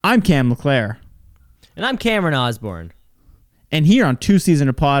I'm Cam LeClaire. And I'm Cameron Osborne. And here on Two C's in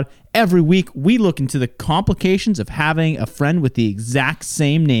a Pod, every week we look into the complications of having a friend with the exact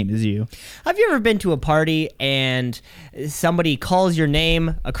same name as you. Have you ever been to a party and somebody calls your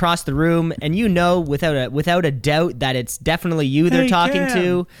name across the room and you know without a doubt that it's definitely you they're talking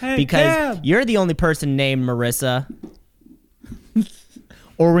to because you're the only person named Marissa?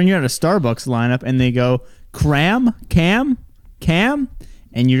 Or when you're at a Starbucks lineup and they go, Cam,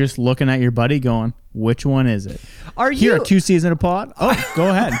 and you're just looking at your buddy going, which one is it? Here are Two C's in a Pod. Oh, go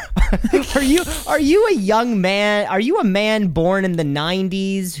ahead. Are you a young man? Are you a man born in the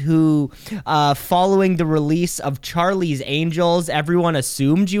 90s who, following the release of Charlie's Angels, everyone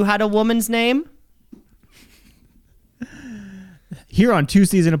assumed you had a woman's name? Here on Two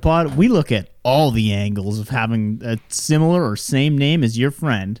C's in a Pod, we look at all the angles of having a similar or same name as your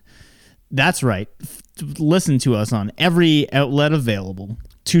friend. That's right. Listen to us on every outlet available.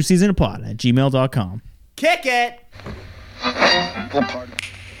 Two C's in a Pod at gmail.com. Kick it!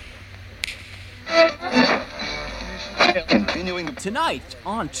 Continuing tonight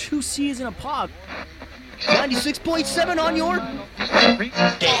on Two C's in a Pod. 96.7 on your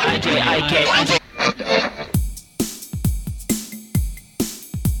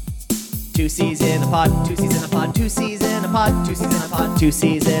Two C's in a pod, two C's in a pod, two C's in a pod, two C's in a pod, two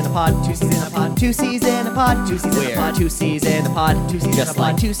C's in a pod, two C's in a pod, two C's in a pod, two C's in a pod, two C's in a pod, two C's in a pod, just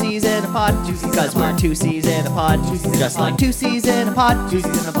like two C's in a pod, because we're two C's in a pod, just like two C's in a pod, two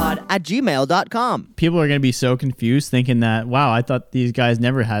C's in a pod at gmail.com. People are going to be so confused thinking that, wow, I thought these guys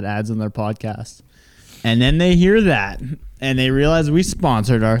never had ads on their podcast. And then they hear that and they realize we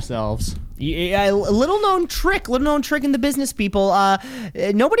sponsored ourselves. Yeah, little known trick in the business, people.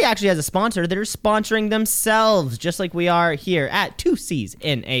 Nobody actually has a sponsor. They're sponsoring themselves, just like we are here at Two C's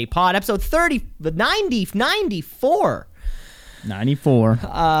in a Pod, episode 94. 94.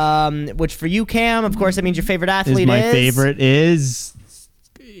 Which for you, Cam, of course, that means your favorite athlete My favorite is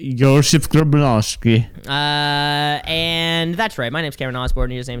Joseph Grabowski. And that's right. My name's Cameron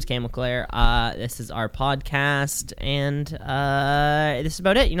Osborne. His name's Cam LeClaire. This is our podcast, and this is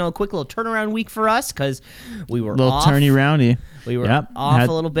about it. You know, a quick little turnaround week for us because we were little off. Turny roundy. We were off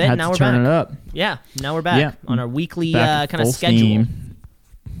a little bit. Now we're back. Turn it up. Yeah, now we're back on our weekly kind of schedule. Steam.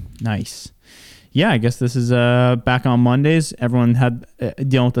 Nice. Yeah, I guess this is back on Mondays. Everyone had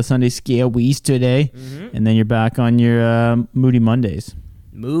dealing with the Sunday scale weeks today, and then you're back on your Moody Mondays.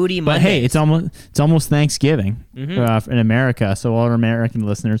 But hey, it's almost Thanksgiving in America, so all our American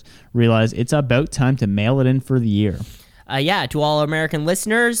listeners realize it's about time to mail it in for the year. Yeah, to all American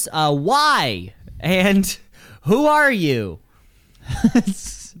listeners, why and who are you?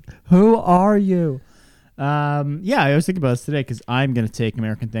 Who are you? Yeah, I was thinking about this today because I'm going to take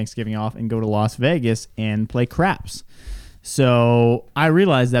American Thanksgiving off and go to Las Vegas and play craps. So I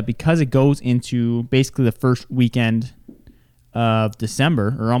realized that because it goes into basically the first weekend of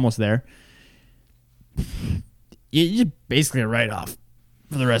December, or almost there, you basically a write-off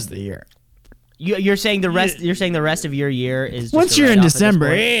for the rest of the year. You're saying the rest. You're saying the rest of your year is just once you're in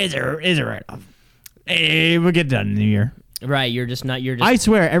December, is a write-off. Hey, we'll get done in the new year. Right, you're just. I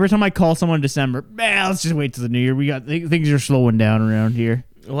swear, every time I call someone in December, let's just wait till the new year. We got things are slowing down around here.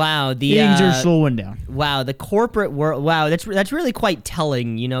 Wow, things are slowing down. Wow, the corporate world. Wow, that's really quite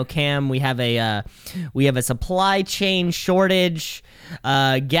telling. You know, Cam, we have a supply chain shortage.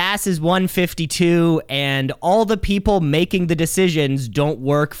 Gas is $1.52, and all the people making the decisions don't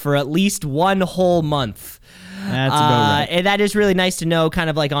work for at least one whole month. That's about right. And that is really nice to know, kind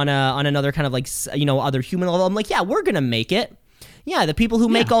of like on another kind of like, you know, other human level. I'm like, yeah, we're gonna make it. Yeah, the people who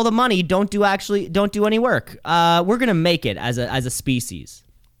make all the money don't do any work. We're gonna make it as a species.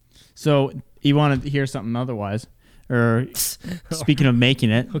 So you want to hear something otherwise? Or speaking of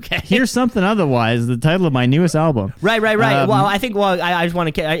making it, okay. Here's something otherwise. The title of my newest album. Right. Well, I think. Well, I just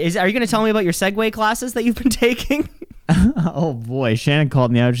want to. Are you going to tell me about your Segway classes that you've been taking? Oh boy, Shannon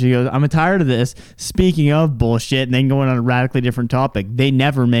called me out. She goes, "I'm tired of this. Speaking of bullshit, and then going on a radically different topic. They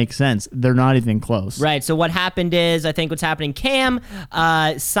never make sense. They're not even close." Right. So what happened is, I think what's happening. Cam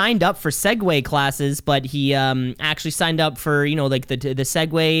signed up for Segway classes, but he actually signed up for like the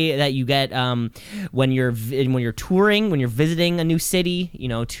Segway that you get when you're touring, when you're visiting a new city.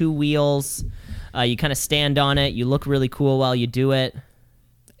 2 wheels. You kind of stand on it. You look really cool while you do it.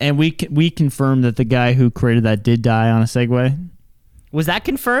 And we confirmed that the guy who created that did die on a Segway. Was that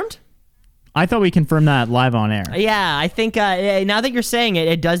confirmed? I thought we confirmed that live on air. Yeah, I think now that you're saying it,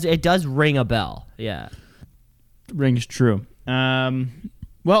 it does ring a bell. Yeah, rings true.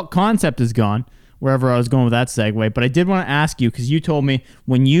 Well, concept is gone. Wherever I was going with that segue, but I did want to ask you because you told me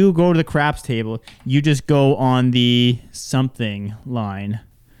when you go to the craps table, you just go on the something line.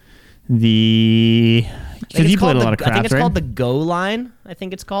 Because you played a lot of craps, I think it's right? called the Go line. I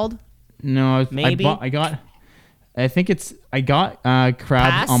think it's called. No, Maybe. I got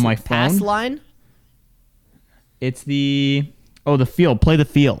crabs on my phone. Pass line. It's the field. Play the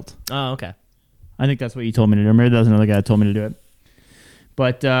field. Oh, okay. I think that's what you told me to do. Or maybe that was another guy that told me to do it.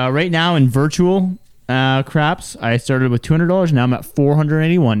 But right now in virtual craps, I started with $200. Now I'm at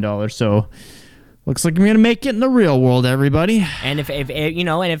 $481. So looks like I'm gonna make it in the real world, everybody. And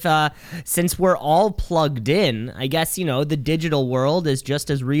if since we're all plugged in, I guess the digital world is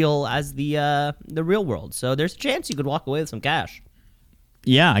just as real as the real world. So there's a chance you could walk away with some cash.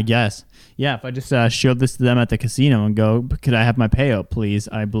 Yeah, I guess. Yeah, if I just showed this to them at the casino and go, could I have my payout, please?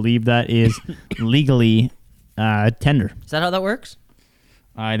 I believe that is legally tender. Is that how that works?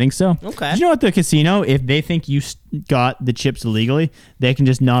 I think so. Okay. Did you know at the casino, if they think you got the chips illegally, they can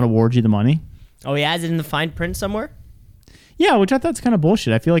just not award you the money? Oh, yeah? Is it in the fine print somewhere? Yeah, which I thought's kind of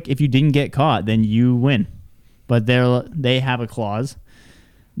bullshit. I feel like if you didn't get caught, then you win. But they have a clause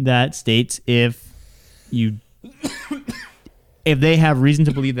that states if they have reason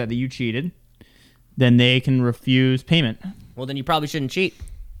to believe that you cheated, then they can refuse payment. Well, then you probably shouldn't cheat.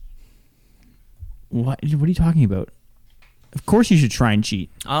 What are you talking about? Of course you should try and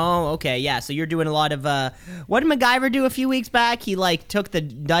cheat. Oh, okay, yeah. So you're doing a lot of what did MacGyver do a few weeks back? He took the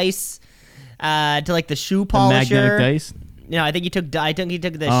dice to the shoe polisher. The magnetic dice? No, I think he took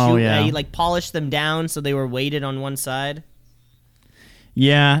the Oh, shoe. yeah. He polished them down so they were weighted on one side.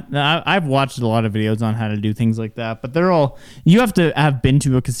 Yeah, I've watched a lot of videos on how to do things like that, but they're all you have to have been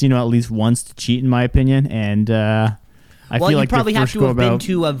to a casino at least once to cheat, in my opinion. And I feel like you probably have to have been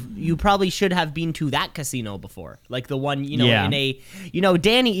you probably should have been to that casino before, like the one Yeah. in a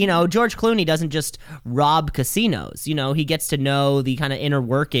Danny George Clooney doesn't just rob casinos. He gets to know the kind of inner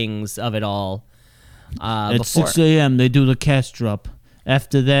workings of it all. At before. 6 a.m. they do the cash drop.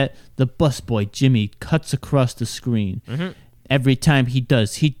 After that, the busboy Jimmy cuts across the screen. Mm-hmm. Every time he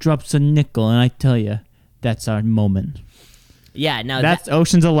does, he drops a nickel, and I tell you, that's our moment. Yeah, now That's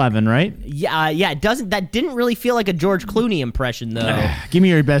Ocean's 11, right? yeah. That didn't really feel like a George Clooney impression though. Give me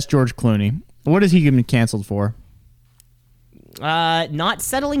your best George Clooney. What has he been canceled for? Not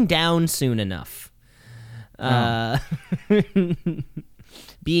settling down soon enough.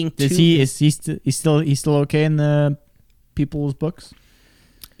 Being too. Is he still okay in the people's books?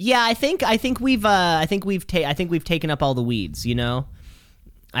 Yeah, I think we've taken up all the weeds. I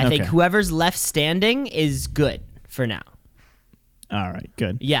think Okay. whoever's left standing is good for now. All right,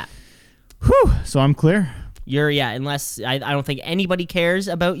 good. Yeah, Whew. So I'm clear. unless I don't think anybody cares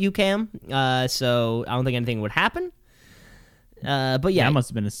about you, Cam. So I don't think anything would happen. But yeah, That must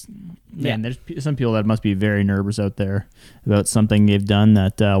have been man. There's some people that must be very nervous out there about something they've done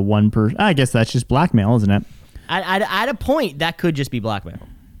that one person. I guess that's just blackmail, isn't it? at a point that could just be blackmail.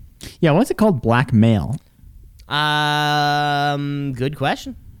 Yeah, what's it called? Blackmail. Good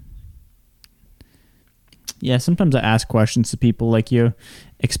question. Yeah, sometimes I ask questions to people like you,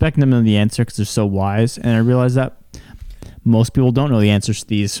 expecting them to know the answer because they're so wise, and I realize that most people don't know the answers to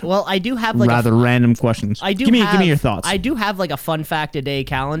these Well, I do have rather random questions. Give me your thoughts. I do have a fun fact a day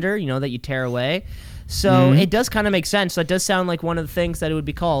calendar, that you tear away. So it does kind of make sense. That does sound like one of the things that it would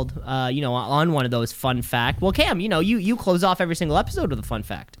be called, on one of those fun fact. Well, Cam, you close off every single episode with a fun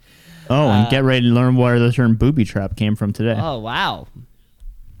fact. Oh, and get ready to learn where the term booby trap came from today. Oh, wow.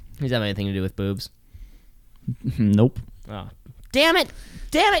 Does that have anything to do with boobs? Nope. Oh, damn it,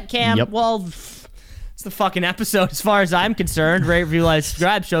 Cam. Yep. Well, it's the fucking episode as far as I'm concerned. Rate, review, like,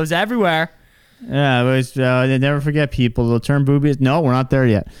 subscribe, shows everywhere. Yeah, but never forget, people. The term booby is... No, we're not there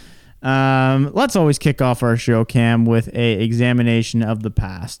yet. Let's always kick off our show, Cam, with a examination of the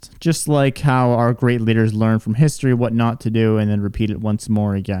past. Just like how our great leaders learn from history what not to do and then repeat it once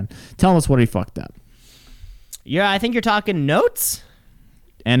more again. Tell us what he fucked up. Yeah, I think you're talking notes.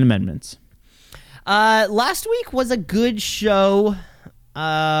 And amendments. Last week was a good show.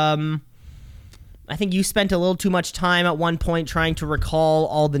 I think you spent a little too much time at one point trying to recall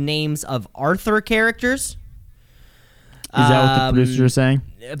all the names of Arthur characters. Is that what the producers are saying?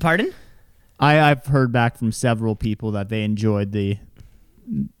 Pardon? I've heard back from several people that they enjoyed the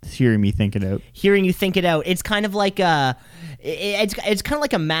hearing me think it out. Hearing you think it out. It's kind of like it's kind of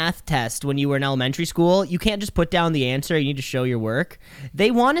like a math test when you were in elementary school. You can't just put down the answer. You need to show your work.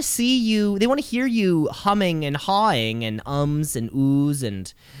 They want to see you. They want to hear you humming and hawing and ums and oohs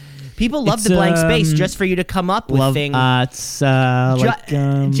and. People love the blank space just for you to come up with things.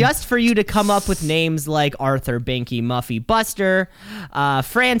 Just for you to come up with names like Arthur, Binky, Muffy, Buster,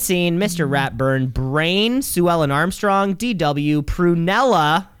 Francine, Mr. Ratburn, Brain, Sue Ellen Armstrong, DW,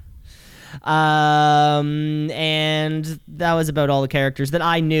 Prunella, And that was about all the characters that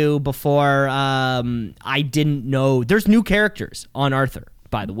I knew before. I didn't know. There's new characters on Arthur,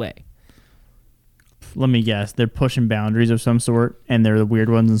 by the way. Let me guess. They're pushing boundaries of some sort, and they're the weird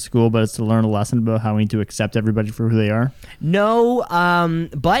ones in school, but it's to learn a lesson about how we need to accept everybody for who they are. No,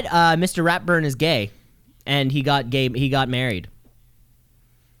 but Mr. Ratburn is gay, and he got married.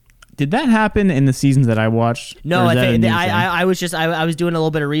 Did that happen in the seasons that I watched? No, Or is that a new thing? I was doing a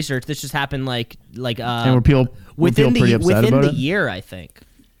little bit of research. This just happened and were people within pretty upset within about the it? year, I think.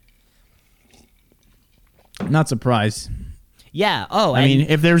 Not surprised. Yeah. Oh, I mean,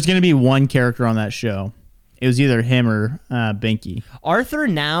 if there was going to be one character on that show, it was either him or Binky. Arthur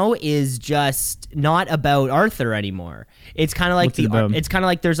now is just not about Arthur anymore. It's kind of like What's it about? it's kind of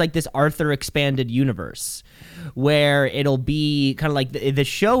like there's like this Arthur expanded universe where it'll be kind of like the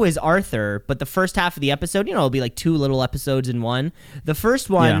show is Arthur, but the first half of the episode, it'll be like 2 little episodes in one. The first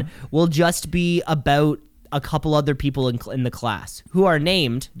one will just be about a couple other people in the class who are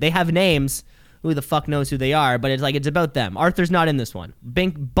named. They have names. Who the fuck knows who they are? But it's about them. Arthur's not in this one.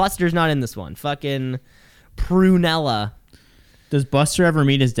 Buster's not in this one. Fucking Prunella. Does Buster ever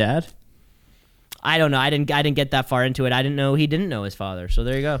meet his dad? I don't know. I didn't get that far into it. I didn't know he didn't know his father. So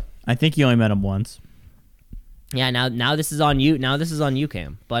there you go. I think he only met him once. Yeah. Now this is on you. Now this is on you,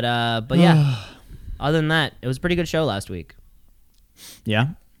 Cam. But yeah. Other than that, it was a pretty good show last week. Yeah?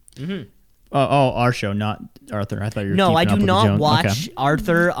 Mm-hmm. Oh, our show, not Arthur. I thought you were No, I keeping do up with the not Jones. watch Okay.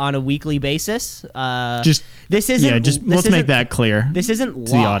 Arthur on a weekly basis. Just this isn't. Yeah, this let's make isn't- that clear. This isn't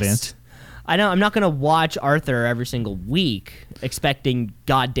Lost. to the audience. I know. I'm not going to watch Arthur every single week expecting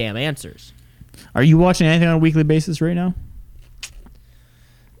goddamn answers. Are you watching anything on a weekly basis right now?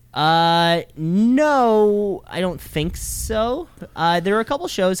 No, I don't think so. There were a couple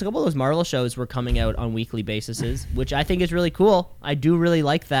of those Marvel shows were coming out on weekly bases, which I think is really cool. I do really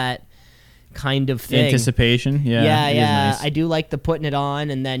like that kind of thing. Anticipation? Yeah. it is nice. I do like the putting it on,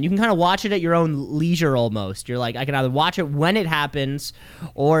 and then you can kind of watch it at your own leisure almost. You're like, I can either watch it when it happens,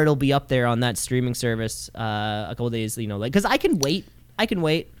 or it'll be up there on that streaming service a couple of days, because I can wait. I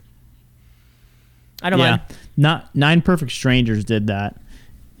don't mind. Not Nine Perfect Strangers did that.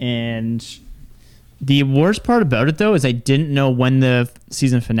 And the worst part about it, though, is I didn't know when the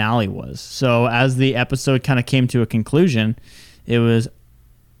season finale was. So as the episode kind of came to a conclusion, it was,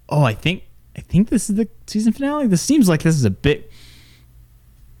 I think this is the season finale. This seems like this is a bit.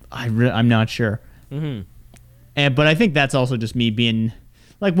 I'm not sure. Mm-hmm. But I think that's also just me being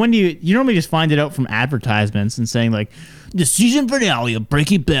like, when do you normally just find it out from advertisements and saying like, the season finale of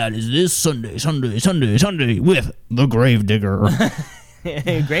Breaking Bad is this Sunday with the Gravedigger.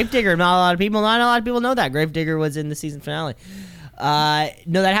 Gravedigger. Not a lot of people know that Gravedigger was in the season finale.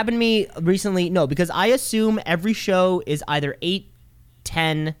 No, that happened to me recently. No, because I assume every show is either 8,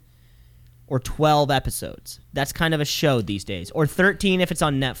 10, or 12 episodes. That's kind of a show these days, or 13 if it's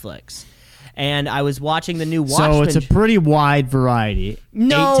on Netflix. And I was watching the new Watchmen. So it's a pretty wide variety.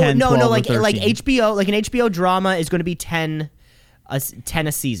 No, 8, 10, 12, or like 13. HBO, like an HBO drama is going to be 10 a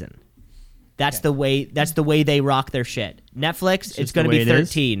season. That's the way they rock their shit. Netflix, it's going to be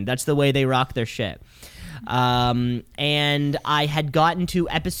 13. That's the way they rock their shit. And I had gotten to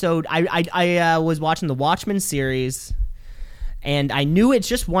episode. I was watching the Watchmen series, and I knew it's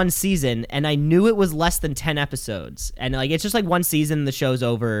just one season, and I knew it was less than 10 episodes, and like it's just like one season, the show's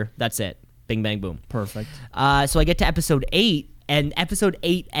over, that's it, bing bang boom. Perfect. So I get to episode 8, and episode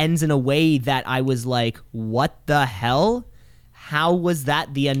 8 ends in a way that I was like, what the hell? How was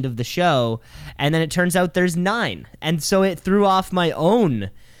that the end of the show? And then it turns out there's 9. And so it threw off my own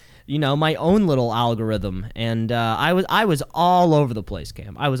little algorithm. And I was all over the place,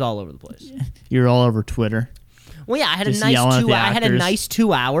 Cam. I was all over the place. You're all over Twitter. Well, yeah, I had Just a yelling at the nice actors.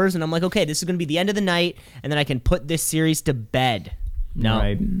 2 hours, and I'm like, okay, this is going to be the end of the night, and then I can put this series to bed. No.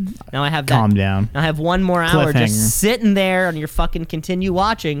 Right. Now I have that. Calm down. Now I have one more hour Cliffhanger. just sitting there on your fucking continue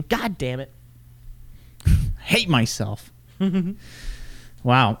watching. God damn it. Hate myself.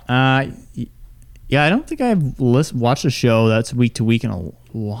 Wow. Yeah, I don't think I've watched a show that's week to week in a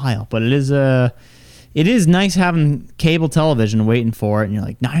while, but it is nice having cable television waiting for it, and you're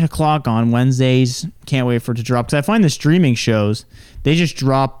like 9 o'clock on Wednesdays. Can't wait for it to drop, because I find the streaming shows, they just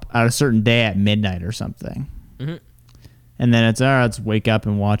drop at a certain day at midnight or something. Mm-hmm. And then let's wake up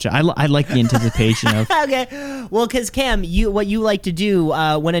and watch it. I like the anticipation of. Okay, well, because Cam, what you like to do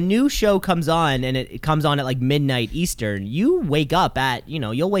when a new show comes on and it comes on at like midnight Eastern, you'll wake up at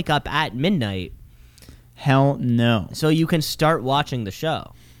midnight. Hell no. So you can start watching the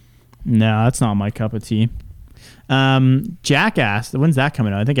show. No, that's not my cup of tea. Jackass. When's that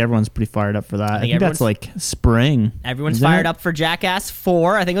coming out? I think everyone's pretty fired up for that. I think that's like spring. Everyone's fired up for Jackass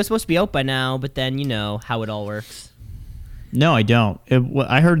 4. I think it was supposed to be out by now, but then you know how it all works. No, I don't.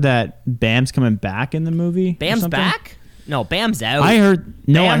 I heard that Bam's coming back in the movie. Bam's back? No, Bam's out. I heard.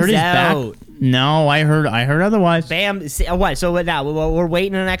 No, Bam's I heard he's out. back. No, I heard otherwise. Bam. What? So what now? We're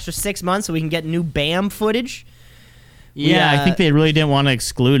waiting an extra 6 months so we can get new Bam footage. Yeah, I think they really didn't want to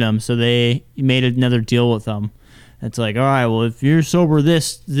exclude him, so they made another deal with them. It's like, all right, well, if you're sober,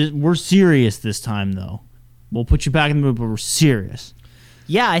 this we're serious this time, though. We'll put you back in the movie, but we're serious.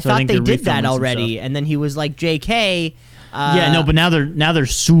 Yeah, I thought they did that already, and then he was like, "JK." Yeah, no, but now they're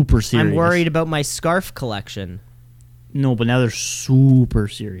super serious. I'm worried about my scarf collection. No, but now they're super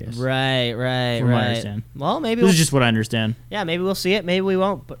serious. Right. From what I understand. Well, maybe this is just what I understand. Yeah, maybe we'll see it. Maybe we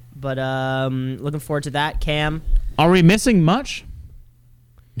won't. But looking forward to that. Cam, are we missing much?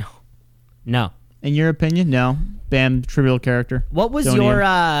 No. In your opinion, no. Bam, trivial character. What was your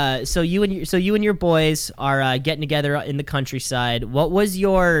so you and your boys are getting together in the countryside. What was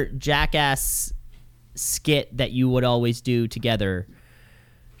your Jackass skit that you would always do together?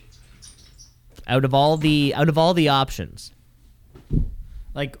 Out of all the options.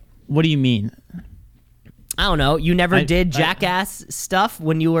 Like, what do you mean? I don't know. You never did Jackass stuff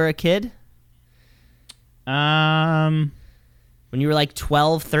when you were a kid? When you were like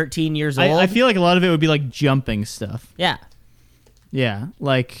 12, 13 years old? I feel like a lot of it would be like jumping stuff. Yeah. Yeah,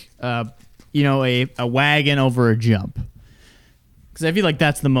 like, a wagon over a jump. Because I feel like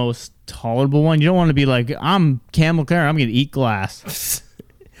that's the most tolerable one. You don't want to be like, I'm Camel Clare, I'm going to eat glass.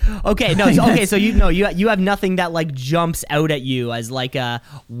 Okay, no, so you have nothing that like jumps out at you as like a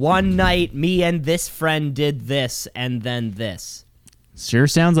one night me and this friend did this and then this. Sure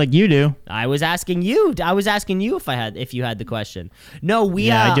sounds like you do. I was asking you if you had the question. No,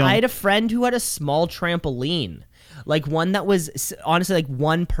 I had a friend who had a small trampoline, like one that was honestly like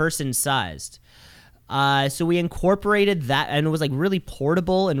one person sized. So we incorporated that, and it was like really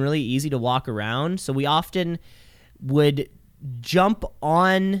portable and really easy to walk around. So we often would jump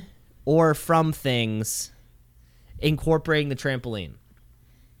on or from things, incorporating the trampoline.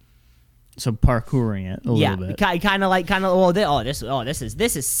 So parkouring it a little bit.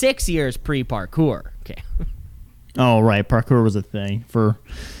 This is 6 years pre-parkour. Okay. Oh right, parkour was a thing for,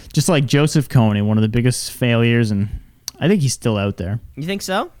 just like Joseph Kony, one of the biggest failures, and I think he's still out there. You think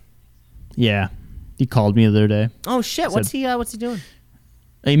so? Yeah, he called me the other day. Oh shit! What's he doing?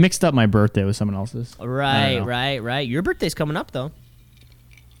 He mixed up my birthday with someone else's. Right. Your birthday's coming up though.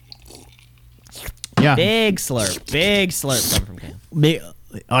 Yeah. Big slurp coming from Cam.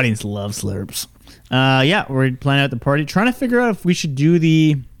 The audience loves slurps. Yeah, we're planning out the party, trying to figure out if we should do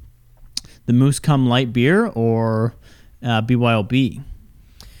the Moose Cum light beer or BYOB.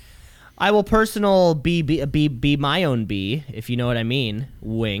 I will be my own bee, if you know what I mean.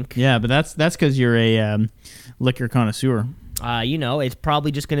 Wink. Yeah, but that's because you're a liquor connoisseur. It's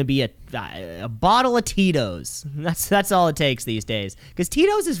probably just going to be a bottle of Tito's. That's all it takes these days. Because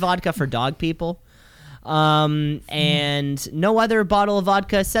Tito's is vodka for dog people. And no other bottle of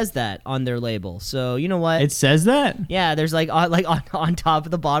vodka says that on their label. So you know what? It says that? Yeah, there's on top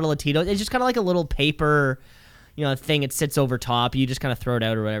of the bottle of Tito's. It's just kind of like a little paper, thing. It sits over top. You just kind of throw it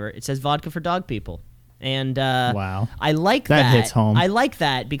out or whatever. It says vodka for dog people. And wow, I like that. That hits home. I like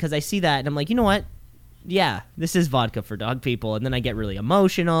that because I see that and I'm like, you know what? Yeah, this is vodka for dog people. And then I get really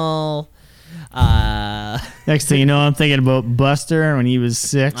emotional. Next thing you know, I'm thinking about Buster when he was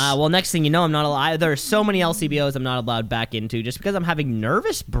 6. Well, next thing you know, I'm not allowed. There are so many LCBOs I'm not allowed back into just because I'm having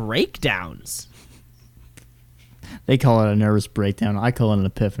nervous breakdowns. They call it a nervous breakdown. I call it an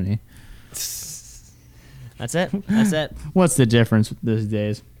epiphany. That's it. What's the difference these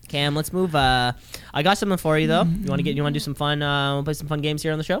days? Cam, let's move. I got something for you though. You want to do some fun? Play some fun games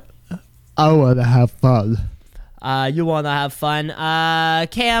here on the show. I want to have fun. You want to have fun.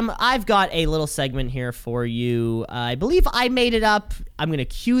 Cam, I've got a little segment here for you. I believe I made it up. I'm going to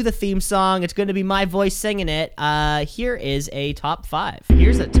cue the theme song. It's going to be my voice singing it. Here is a top 5.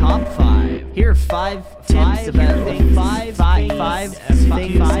 Here's a top 5. Here are 5 tips about things.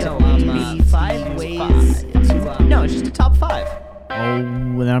 5 ways to... No, it's just a top 5.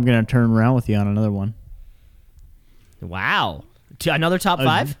 Oh, well, then I'm going to turn around with you on another one. Wow. Another top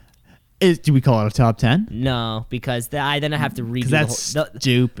 5? Do we call it a top 10? No, because I have to redo that's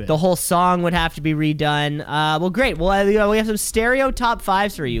stupid. The whole song would have to be redone. Well, great. Well, we have some stereo top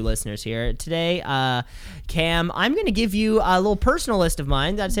 5s for you listeners here today. Cam, I'm going to give you a little personal list of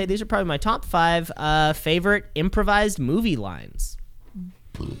mine. I'd say these are probably my top 5 favorite improvised movie lines.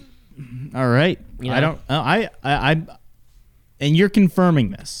 All right. I and you're confirming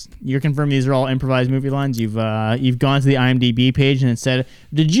this. You're confirming these are all improvised movie lines. You've gone to the IMDb page and it said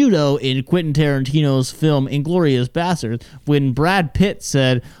the judo in Quentin Tarantino's film Inglourious Basterds when Brad Pitt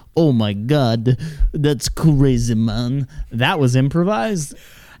said, "Oh my God, that's crazy, man." That was improvised.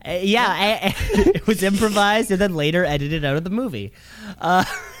 It was improvised and then later edited out of the movie.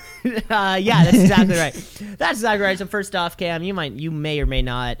 Yeah, that's exactly right. That's exactly right. So first off, Cam, you may or may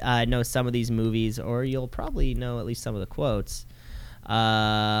not know some of these movies, or you'll probably know at least some of the quotes.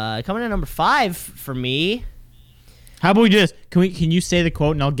 Coming in number 5 for me. How about we do this? Can you say the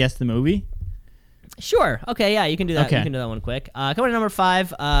quote and I'll guess the movie? Sure. Okay. Yeah, you can do that. Okay. You can do that one quick. Coming in number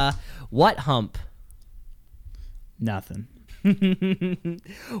 5. What hump? Nothing.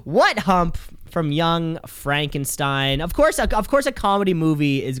 What hump from Young Frankenstein? Of course, a comedy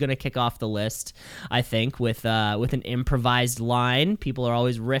movie is going to kick off the list. I think with an improvised line. People are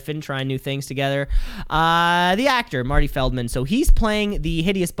always riffing, trying new things together. The actor Marty Feldman. So he's playing the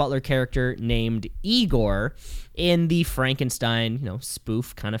hideous butler character named Igor in the Frankenstein,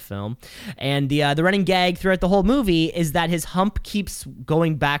 spoof kind of film. And the running gag throughout the whole movie is that his hump keeps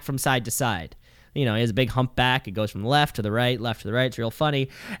going back from side to side. He has a big hump back. It goes from left to the right. It's real funny.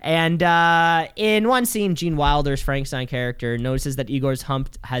 And in one scene, Gene Wilder's Frankenstein character notices that Igor's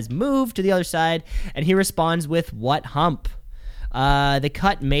hump has moved to the other side, and he responds with, "What hump?" The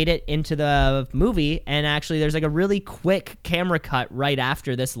cut made it into the movie, and actually there's like a really quick camera cut right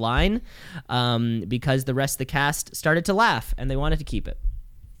after this line because the rest of the cast started to laugh, and they wanted to keep it.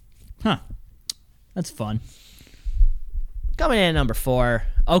 Huh. That's fun. Coming in at number 4.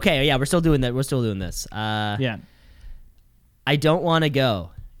 Okay, yeah, we're still doing that. We're still doing this. Yeah. I Don't Want to Go.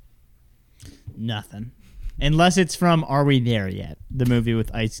 Nothing. Unless it's from Are We There Yet? The movie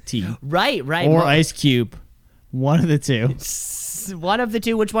with Ice-T. Right. Or Ice Cube. One of the two. One of the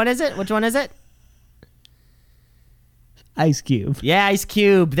two. Which one is it? Ice Cube. Yeah, Ice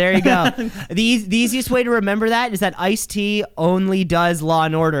Cube. There you go. The easiest way to remember that is that Ice-T only does Law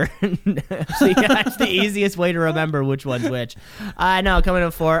and Order. So yeah, that's the easiest way to remember which one's which. No, coming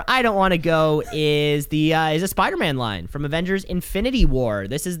up 4, I Don't Want to Go is a Spider-Man line from Avengers Infinity War.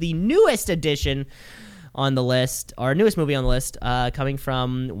 This is the newest edition on the list, our newest movie on the list, coming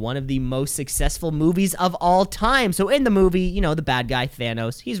from one of the most successful movies of all time. So in the movie, the bad guy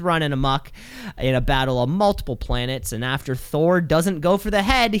Thanos, he's running amok in a battle of multiple planets, and after Thor doesn't go for the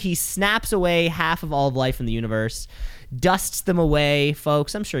head, he snaps away half of all of life in the universe, dusts them away,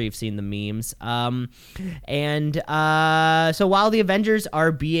 folks. I'm sure you've seen the memes. So while the Avengers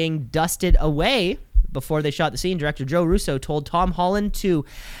are being dusted away, before they shot the scene, director Joe Russo told Tom Holland to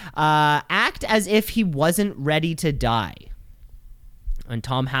act as if he wasn't ready to die. And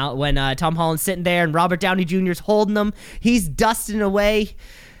Tom Holland's sitting there and Robert Downey Jr.'s holding him, he's dusting away.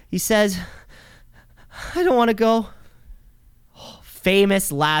 He says, "I don't want to go."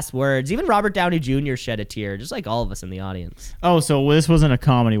 Famous last words. Even Robert Downey Jr. shed a tear, just like all of us in the audience. Oh, so this wasn't a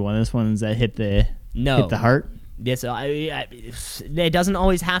comedy one. This one's that hit the heart? Yes, it doesn't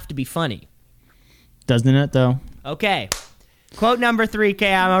always have to be funny. Doesn't it, though? Okay. Quote number 3,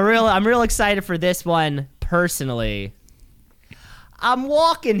 Cam. I'm real excited for this one, personally. I'm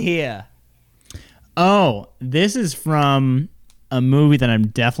walking here. Oh, this is from a movie that I'm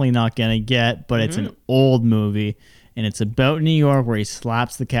definitely not going to get, but it's an old movie, and it's about New York where he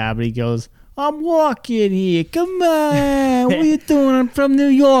slaps the cab and he goes, "I'm walking here. Come on. What are you doing? I'm from New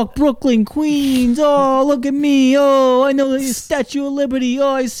York, Brooklyn, Queens. Oh, look at me. Oh, I know the Statue of Liberty.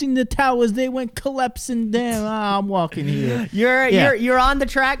 Oh, I seen the towers. They went collapsing down. Ah, I'm walking here." You're on the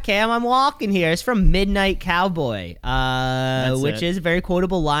track, Cam. I'm walking here. It's from Midnight Cowboy, which is a very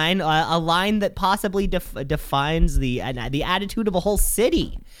quotable line, a line that possibly defines the attitude of a whole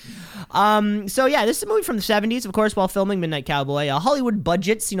city. So yeah, this is a movie from the 70s, of course, while filming Midnight Cowboy. Hollywood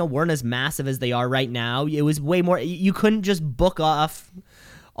budgets, weren't as massive as they are right now. It was way more, you couldn't just book off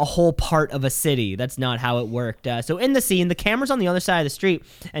a whole part of a city. That's not how it worked. So in the scene, the camera's on the other side of the street,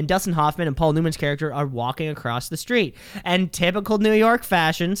 and Dustin Hoffman and Paul Newman's character are walking across the street. And typical New York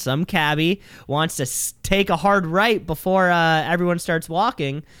fashion, some cabbie wants to take a hard right before everyone starts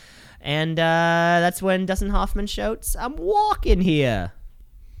walking. And that's when Dustin Hoffman shouts, "I'm walking here."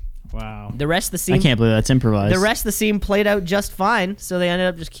 Wow. The rest of the scene, I can't believe that's improvised. The rest of the scine played out just fine, so they ended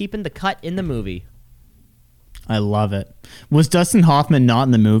up just keeping the cut in the movie. I love it. Was Dustin Hoffman not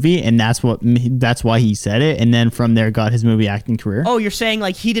in the movie, and that's why he said it, and then from there got his movie acting career? Oh, you're saying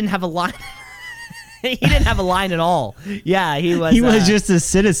like he didn't have a line? He didn't have a line at all. Yeah, he was. He was just a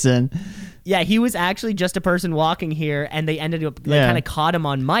citizen. Yeah, he was actually just a person walking here, and they ended up kind of caught him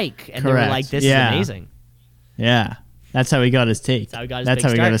on mic, and they were like, "This is amazing." Yeah. That's how he got his take. That's how he got his That's big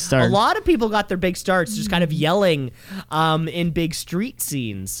how he got his start. A lot of people got their big starts just kind of yelling in big street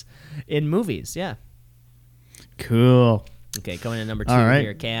scenes in movies. Yeah. Cool. Okay, going to number 2 All right.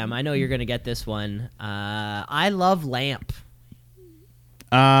 here, Cam. I know you're going to get this one. I Love Lamp.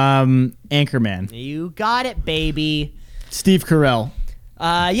 Anchorman. You got it, baby. Steve Carell.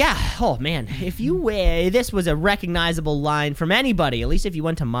 Yeah. Oh man, if you this was a recognizable line from anybody. At least if you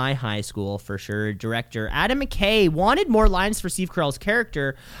went to my high school, for sure. Director Adam McKay wanted more lines for Steve Carell's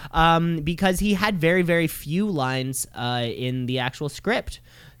character, because he had very, very few lines in the actual script.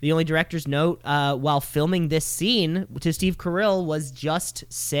 The only director's note while filming this scene to Steve Carell was just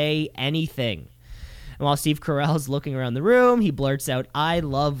say anything. And while Steve Carell's looking around the room, he blurts out, "I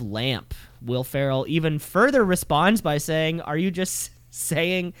love lamp." Will Ferrell even further responds by saying, "Are you just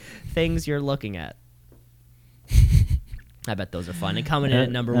saying things you're looking at?" I bet those are fun. And coming in at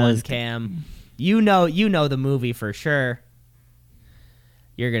number 1, Cam, you know the movie for sure.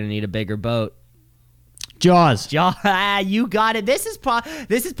 You're gonna need a bigger boat. Jaws. You got it. This is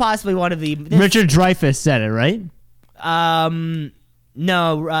possibly one of the Richard Dreyfuss said it, right?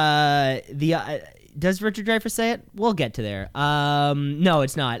 No. Does Richard Dreyfuss say it? We'll get to there. No,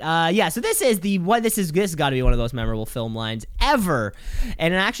 it's not. Yeah. So this has got to be one of those memorable film lines ever,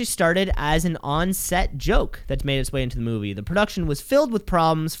 and it actually started as an on-set joke that's made its way into the movie. The production was filled with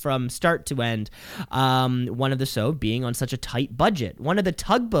problems from start to end. One of the so being on such a tight budget. One of the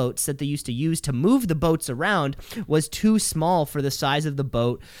tugboats that they used to use to move the boats around was too small for the size of the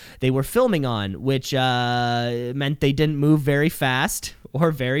boat they were filming on, which meant they didn't move very fast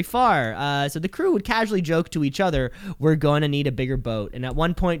or very far. So the crew would casually joke to each other, "We're going to need a bigger boat." And at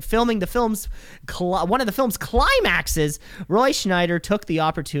one point, filming one of the film's climaxes, Roy Schneider took the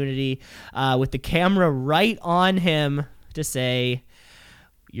opportunity with the camera right on him to say,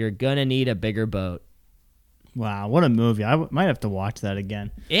 "You're going to need a bigger boat." Wow, what a movie. I might have to watch that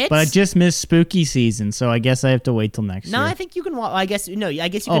again. But I just missed spooky season, so I guess I have to wait till next year. No, I think you can watch. I guess you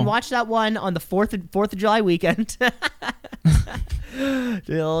can watch that one on the 4th of July weekend.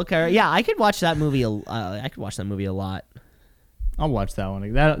 Yeah, I could watch that movie. I could watch that movie a lot. I'll watch that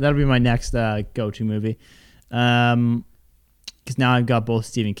one. That'll be my next go-to movie. Because now I've got both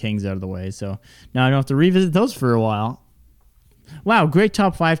Stephen King's out of the way, so now I don't have to revisit those for a while. Wow, great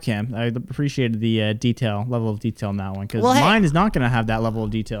top 5, Cam. I appreciated the level of detail in that one, because mine is not going to have that level of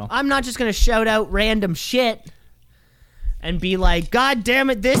detail. I'm not just going to shout out random shit and be like, "God damn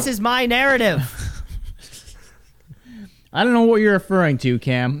it, this is my narrative." I don't know what you're referring to,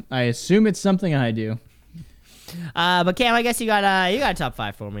 Cam. I assume it's something I do. But Cam, I guess you got a top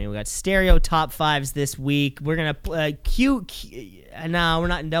 5 for me. We got stereo top 5s this week. We're gonna cue. No, we're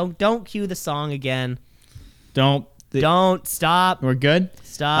not. Don't cue the song again. Don't stop. We're good?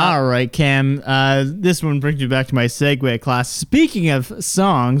 Stop. All right, Cam. This one brings me back to my segue class. Speaking of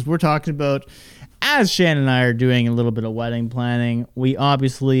songs, we're talking about, as Shannon and I are doing a little bit of wedding planning, we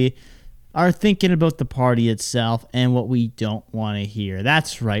obviously are thinking about the party itself and what we don't want to hear.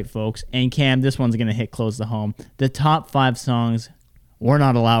 That's right, folks. And Cam, this one's going to hit close to home. The top 5 songs we're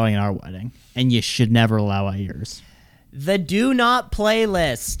not allowing at our wedding, and you should never allow at yours. The Do Not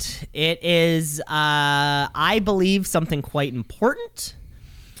playlist. It is, I believe, something quite important.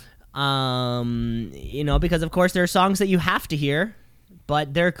 Because of course there are songs that you have to hear,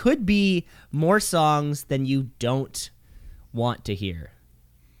 but there could be more songs than you don't want to hear.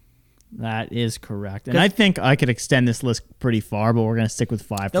 That is correct. And I think I could extend this list pretty far, but we're going to stick with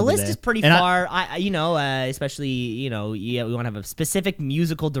 5 for the list day. is pretty far. Especially, we want to have a specific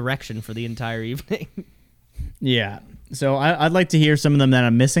musical direction for the entire evening. Yeah. So I'd like to hear some of them that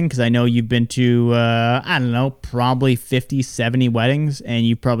I'm missing, because I know you've been to, probably 50, 70 weddings, and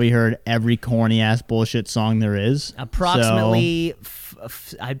you've probably heard every corny-ass bullshit song there is. Approximately,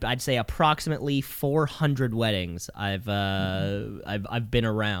 I'd say approximately 400 weddings I've been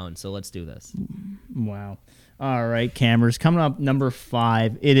around, so let's do this. Wow. All right, Cameras. Coming up, number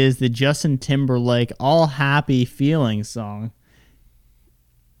 5, it is the Justin Timberlake All Happy Feelings song.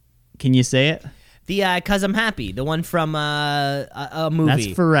 Can you say it? The 'Cause I'm Happy, the one from a movie.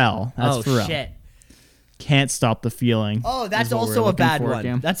 That's Pharrell. Pharrell. Shit. Can't Stop the Feeling. Oh, that's also a bad one.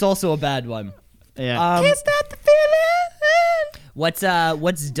 Cam. That's also a bad one. Yeah. Can't stop the feeling.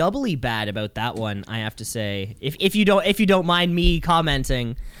 What's doubly bad about that one? I have to say, if you don't mind me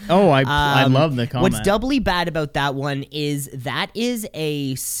commenting. Oh, I love the comment. What's doubly bad about that one is that is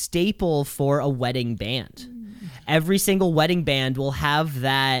a staple for a wedding band. Every single wedding band will have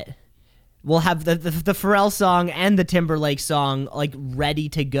that. We'll have the Pharrell song and the Timberlake song like ready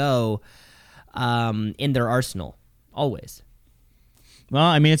to go in their arsenal, always. Well,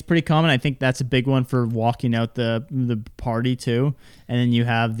 I mean, it's pretty common. I think that's a big one for walking out the party too. And then you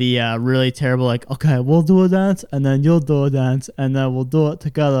have the really terrible, like, okay, we'll do a dance, and then you'll do a dance, and then we'll do it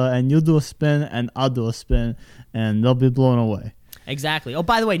together, and you'll do a spin, and I'll do a spin, and they'll be blown away. Exactly. Oh,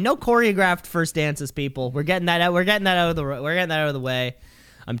 by the way, no choreographed first dances, people. We're getting that out. We're getting that out of the way.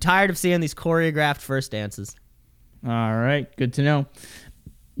 I'm tired of seeing these choreographed first dances. All right, good to know.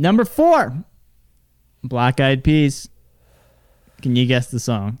 Number 4, Black Eyed Peas. Can you guess the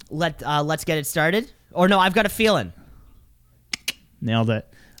song? Let's get it started. Or no, I've got a feeling. Nailed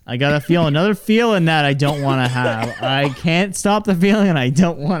it. I got a feeling, another feeling that I don't want to have. I can't stop the feeling, and I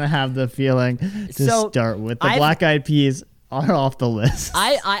don't want to have the feeling to start with. The Black Eyed Peas are off the list.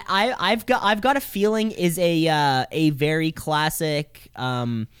 I've got a feeling is a very classic.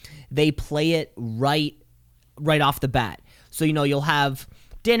 They play it right off the bat. So you'll have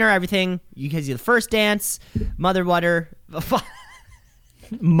dinner, everything. You can see the first dance, mother water.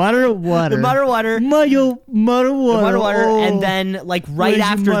 Mutter water. Mutter water. Mutter water. Oh, and then right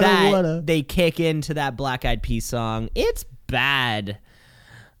after that, water? They kick into that Black Eyed Peas song. It's bad.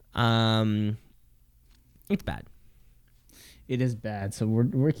 It's bad. It is bad. So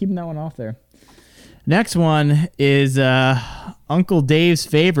we're keeping that one off there. Next one is Uncle Dave's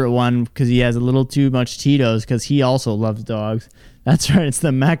favorite one because he has a little too much Tito's because he also loves dogs. That's right. It's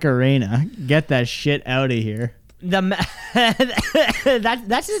the Macarena. Get that shit out of here. That's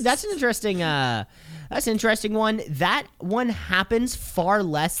an interesting one. That one happens far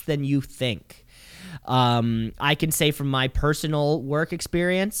less than you think. I can say from my personal work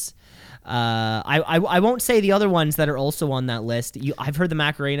experience. I won't say the other ones that are also on that list. I've heard the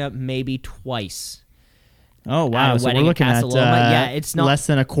Macarena maybe twice. Oh wow! So we're looking at it's not less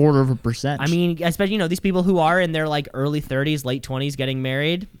than 1/4%. I mean, especially these people who are in their early 30s, late 20s, getting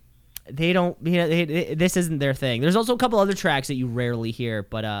married. They don't. This isn't their thing. There's also a couple other tracks that you rarely hear,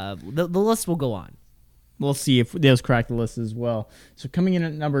 but the list will go on. We'll see if those crack the list as well. So coming in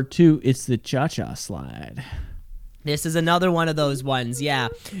at number 2, it's the Cha-Cha Slide. This is another one of those ones. Yeah,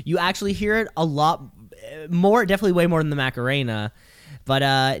 you actually hear it a lot more, definitely way more than the Macarena,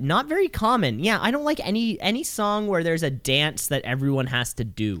 but not very common. Yeah, I don't like any song where there's a dance that everyone has to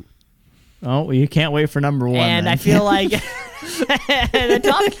do. Oh, well, you can't wait for number 1. And then. I feel like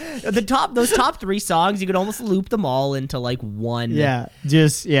those top 3 songs, you could almost loop them all into one.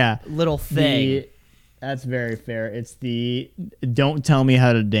 Little thing. That's very fair. It's the "Don't Tell Me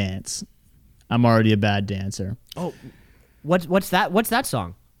How to Dance." I'm already a bad dancer. Oh, what's that? What's that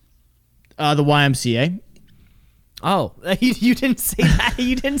song? The YMCA. Oh, you didn't say that.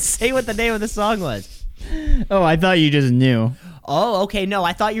 You didn't say what the name of the song was. Oh, I thought you just knew. Oh, okay. No,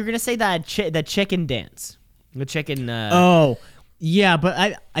 I thought you were gonna say that the chicken dance. The chicken. Oh, yeah,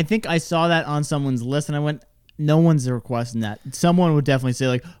 but I think I saw that on someone's list, and I went, no one's requesting that. Someone would definitely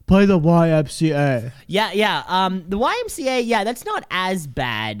say play the YMCA. Yeah. The YMCA. Yeah, that's not as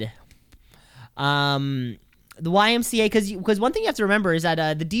bad. The YMCA, because one thing you have to remember is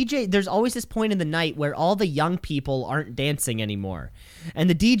that the DJ, there's always this point in the night where all the young people aren't dancing anymore, and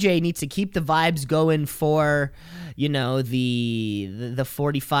the DJ needs to keep the vibes going for, the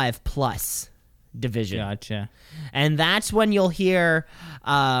 45 plus division. Gotcha. And that's when you'll hear,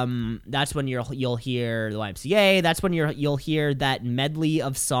 you'll hear the YMCA. That's when you'll hear that medley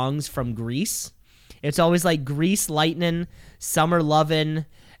of songs from Grease. It's always like Grease, Lightnin', Summer Lovin'.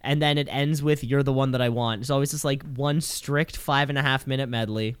 And then it ends with "You're the One That I Want." It's always just one strict 5.5 minute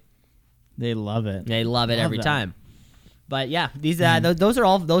medley. They love it. They love it every time. But yeah, these those are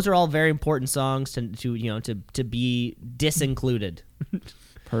all very important songs to be disincluded.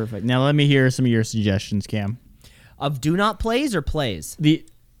 Perfect. Now let me hear some of your suggestions, Cam. Of do not plays or plays? The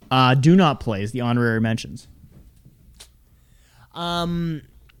do not plays, the honorary mentions. God,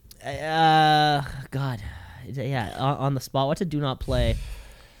 yeah, on the spot. What's a do not play?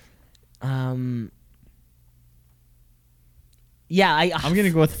 Yeah, I'm gonna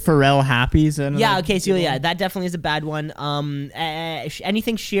go with Pharrell Happy's. Yeah, okay, so yeah, that definitely is a bad one.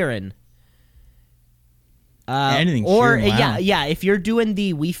 Anything Sheeran. Anything or Sheeran, wow. yeah, if you're doing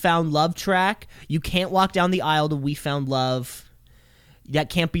the "We Found Love" track, you can't walk down the aisle to "We Found Love." That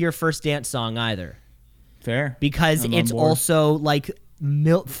can't be your first dance song either. Fair, because it's also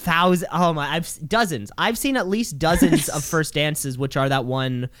thousands. Oh my! Dozens. I've seen at least dozens of first dances, which are that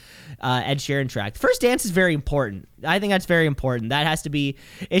one Ed Sheeran track. First dance is very important. I think that's very important. That has to be.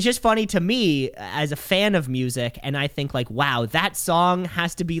 It's just funny to me as a fan of music, and I think wow, that song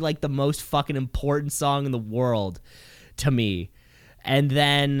has to be the most fucking important song in the world to me. And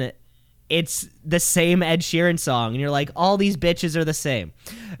then it's the same Ed Sheeran song, and you're like, all these bitches are the same.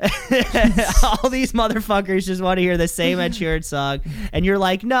 All these motherfuckers just want to hear the same Ed Sheeran song, and you're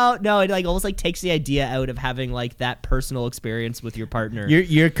like, no, it like almost like takes the idea out of having like that personal experience with your partner.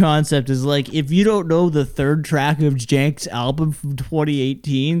 Your concept is like, if you don't know the third track of Jank's album from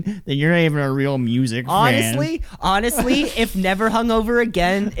 2018, then you're not even a real music fan. Honestly, if Never Hungover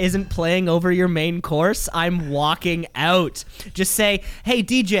Again isn't playing over your main course, I'm walking out. Just say, hey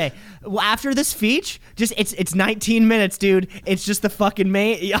DJ, after this speech, just it's 19 minutes, dude. It's just the fucking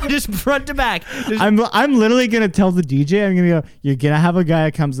main. Just front to back. I'm literally gonna tell the DJ. I'm gonna go. You're gonna have a guy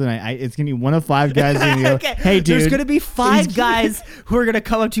that comes tonight. It's gonna be one of 5 guys. Gonna go, okay. Hey, dude. There's gonna be 5 guys who are gonna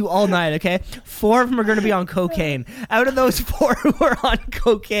come up to you all night. Okay, 4 of them are gonna be on cocaine. Out of those 4 who are on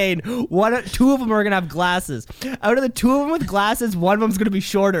cocaine, 2 of them are gonna have glasses. Out of the 2 of them with glasses, 1 of them's gonna be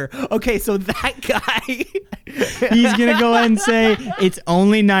shorter. Okay, so that guy. He's gonna go ahead and say it's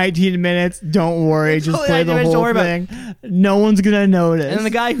only 19 minutes. Don't worry, just play the whole thing. No one's gonna notice. And then the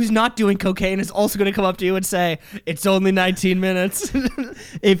guy who's not doing cocaine is also gonna come up to you and say it's only 19 minutes.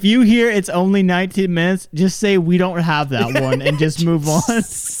 If you hear it's only 19 minutes, just say we don't have that one and just move on.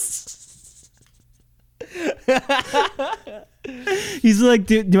 He's like,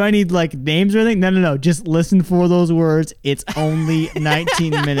 do I need like names or anything? No. Just listen for those words. It's only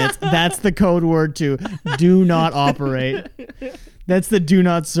 19 minutes. That's the code word to do not operate. That's the do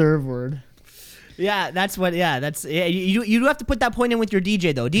not serve word. Yeah, that's what. Yeah, that's. Yeah, you do have to put that point in with your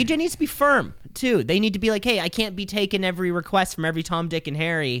DJ though. DJ needs to be firm too. They need to be like, hey, I can't be taking every request from every Tom, Dick, and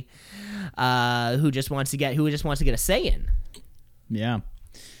Harry, who just wants to get a say in. Yeah.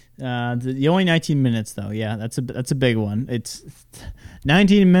 The only 19 minutes though. Yeah, that's a big one. It's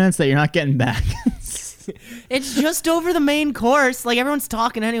 19 minutes that you're not getting back. It's just over the main course. Like, everyone's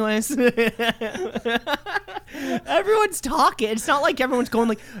talking anyways. Everyone's talking. It's not like everyone's going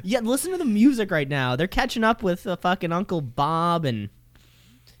like, yeah, listen to the music right now. They're catching up with fucking Uncle Bob and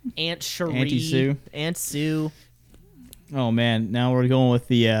Aunt Cherie. Auntie Sue. Aunt Sue. Oh, man. Now we're going with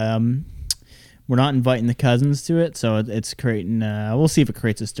the... we're not inviting the cousins to it, so it's creating... we'll see if it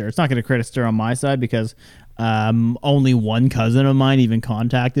creates a stir. It's not going to create a stir on my side because... only one cousin of mine even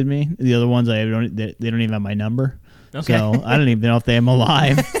contacted me. The other ones, they don't even have my number. Okay. So I don't even know if they're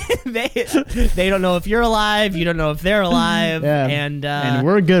alive. they don't know if you're alive. You don't know if they're alive. Yeah. And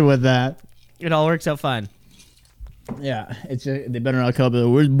we're good with that. It all works out fine. Yeah, it's just, they better not call me.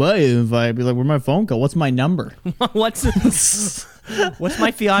 Where's my invite? Be like, where's my phone call? What's my number? What's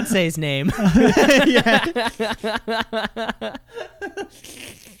my fiance's name?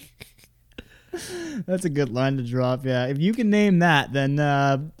 That's a good line to drop. Yeah, if you can name that, then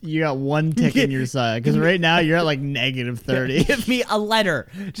you got one tick in your side. Because right now you're at like -30. Give me a letter.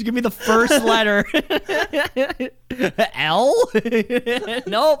 Just give me the first letter. L?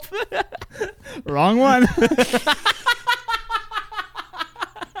 Nope. Wrong one.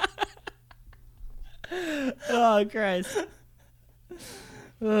 Oh, Christ.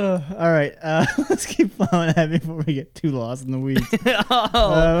 All right, let's keep plowing ahead before we get too lost in the weeds.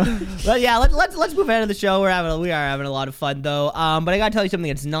 But yeah, let's move ahead of the show. We are having a lot of fun though. But I gotta tell you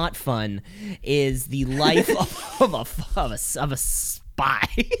something that's not fun is the life of a spy.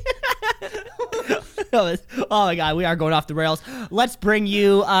 Oh my God, we are going off the rails. Let's bring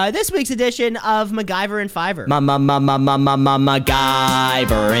you this week's edition of MacGyver in Fiverr.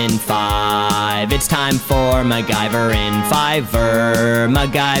 MacGyver in 5. It's time for MacGyver in Fiverr.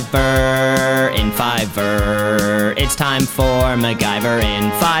 MacGyver in Fiverr. It's time for MacGyver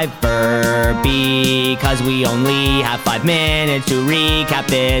in Fiverr because we only have 5 minutes to recap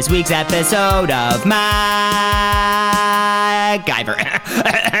this week's episode of MacGyver.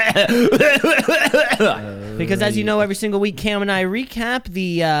 Because as you know, every single week Cam and I recap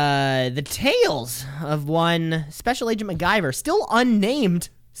the tales of one Special Agent MacGyver, still unnamed,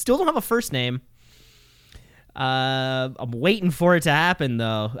 still don't have a first name. I'm waiting for it to happen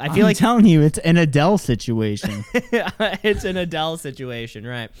though. I'm telling you, it's an Adele situation. It's an Adele situation,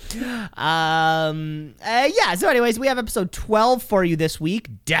 right? Yeah. So, anyways, we have episode 12 for you this week.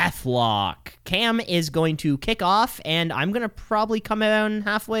 Deathlock. Cam is going to kick off, and I'm gonna probably come in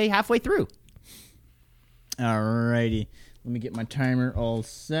halfway through. Alrighty, let me get my timer all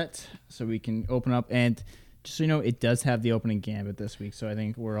set so we can open up. And just so you know, it does have the opening gambit this week, so I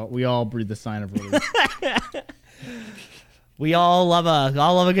think we all breathe the sign of relief. We all love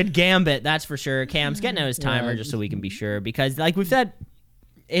a good gambit, that's for sure. Cam's getting out his timer just so we can be sure, because like we've said,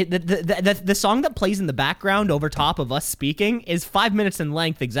 the song that plays in the background over top of us speaking is 5 minutes in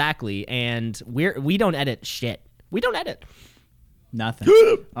length exactly, and we don't edit shit. We don't edit nothing.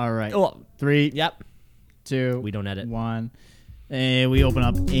 All right, 3. Yep. 2. We don't edit. 1. We open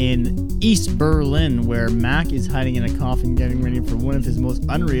up in East Berlin, where Mac is hiding in a coffin getting ready for one of his most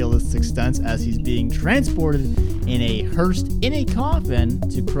unrealistic stunts as he's being transported in a hearse in a coffin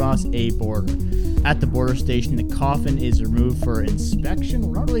to cross a border. At the border station, the coffin is removed for inspection.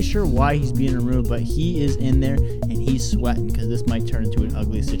 We're not really sure why he's being removed, but he is in there and he's sweating because this might turn into an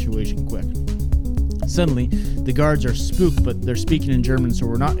ugly situation quick. Suddenly, the guards are spooked, but they're speaking in German, so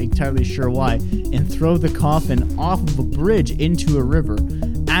we're not entirely sure why, and throw the coffin off of a bridge into a river.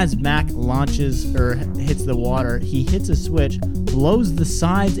 As Mac launches or hits the water, he hits a switch, blows the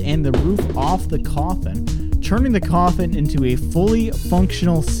sides and the roof off the coffin, turning the coffin into a fully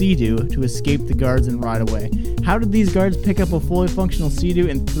functional Sea-Doo to escape the guards and ride away. How did these guards pick up a fully functional Sea-Doo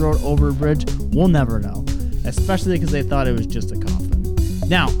and throw it over a bridge? We'll never know, especially because they thought it was just a coffin.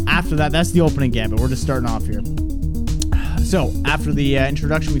 Now, after that, that's the opening gambit. We're just starting off here. So, after the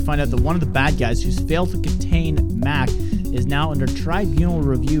introduction, we find out that one of the bad guys who's failed to contain Mac is now under tribunal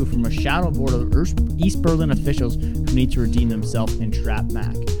review from a shadow board of East Berlin officials who need to redeem themselves and trap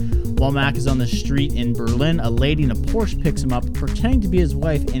Mac. While Mac is on the street in Berlin, a lady in a Porsche picks him up, pretending to be his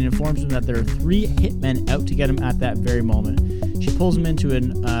wife, and informs him that there are 3 hitmen out to get him at that very moment. She pulls him into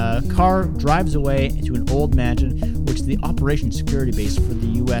a car, drives away to an old mansion, which is the operations security base for the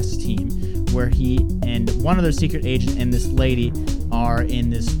U.S. team, where he and one other secret agent and this lady are in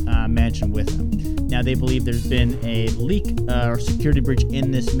this mansion with him. Now, they believe there's been a leak or security breach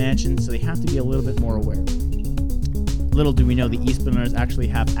in this mansion, so they have to be a little bit more aware. Little do we know the East Berliners actually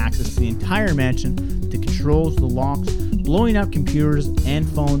have access to the entire mansion, the controls, the locks, blowing up computers and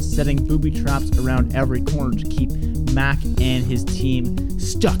phones, setting booby traps around every corner to keep Mac and his team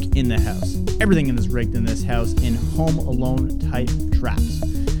stuck in the house. Everything is rigged in this house in Home Alone type traps.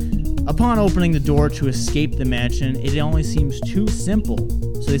 Upon opening the door to escape the mansion, it only seems too simple.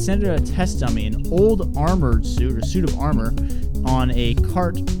 So they send out a test dummy, an old armored suit or suit of armor, on a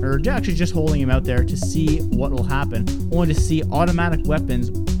cart, or actually just holding him out there to see what will happen, only to see automatic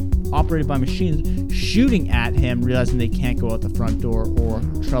weapons operated by machines shooting at him, realizing they can't go out the front door or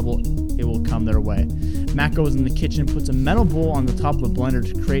trouble it will come their way. Mac goes in the kitchen, puts a metal bowl on the top of a blender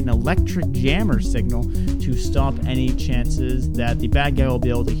to create an electric jammer signal to stop any chances that the bad guy will be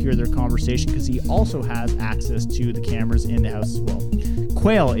able to hear their conversation, because he also has access to the cameras in the house as well.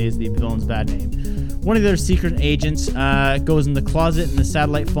 Quail is the villain's bad name. One of their secret agents goes in the closet in the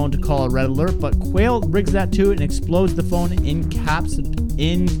satellite phone to call a red alert, but Quail rigs that to it and explodes the phone,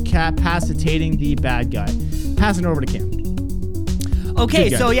 incapacitating the bad guy. Passing over to Cam.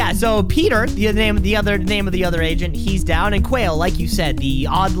 Okay, so Peter, the other name of the other agent, he's down, and Quail, like you said, the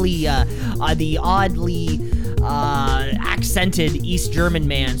oddly accented East German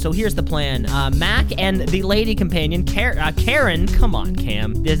man. So here's the plan. Mac and the lady companion, Karen, come on,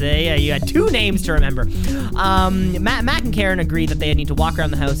 Cam. You had 2 names to remember. Mac and Karen agree that they need to walk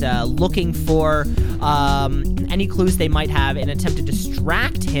around the house looking for any clues they might have and attempt to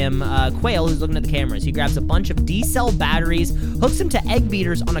distract him, Quail, who's looking at the cameras. He grabs a bunch of D-cell batteries, hooks him to egg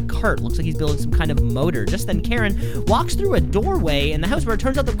beaters on a cart. Looks like he's building some kind of motor. Just then Karen walks through a doorway in the house where it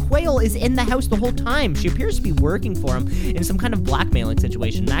turns out the Quail is in the house the whole time. She appears to be working for him in some kind of blackmailing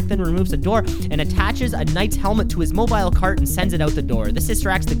situation. Mac then removes the door and attaches a knight's helmet to his mobile cart and sends it out the door. This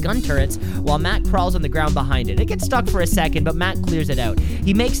distracts the gun turrets while Mac crawls on the ground behind it. It gets stuck for a second, but Mac clears it out.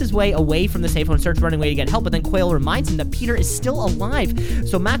 He makes his way away from the safe phone and starts running away to get help, but then Quail reminds him that Peter is still alive.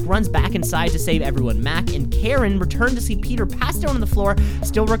 So Mac runs back inside to save everyone. Mac and Karen return to see Peter passed out on the floor,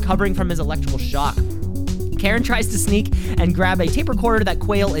 still recovering from his electrical shock. Karen tries to sneak and grab a tape recorder that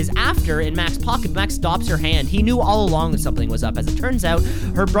Quail is after in Mac's pocket. Mac stops her hand. He knew all along that something was up. As it turns out,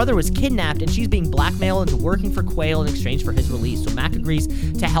 her brother was kidnapped and she's being blackmailed into working for Quail in exchange for his release. So Mac agrees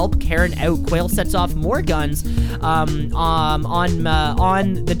to help Karen out. Quail sets off more guns on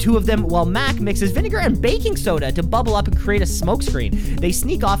the 2 of them, while Mac mixes vinegar and baking soda to bubble up and create a smoke screen. They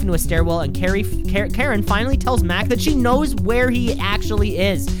sneak off into a stairwell, and Karen finally tells Mac that she knows where he actually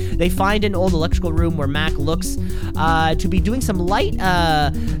is. They find an old electrical room where Mac looks to be doing some light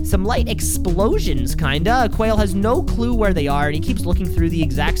explosions, kinda. Quail has no clue where they are, and he keeps looking through the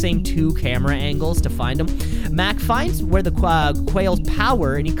exact same 2 camera angles to find them. Mac finds where the Quail's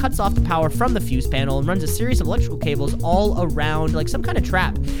power, and he cuts off the power from the fuse panel and runs a series of electrical cables all around like some kind of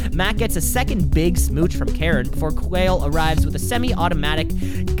trap. Mac gets a second big smooch from Karen before Quail arrives with a semi-automatic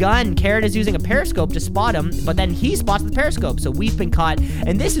gun. Karen is using a periscope to spot him, but then he spots the periscope, so we've been caught.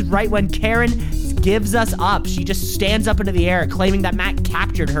 And this is right when Karen gives us up. She just stands up into the air, claiming that Mac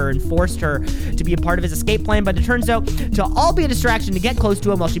captured her and forced her to be a part of his escape plan, but it turns out to all be a distraction to get close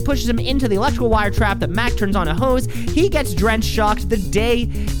to him while she pushes him into the electrical wire trap that Mac turns on a hose. He gets drenched, shocked. The day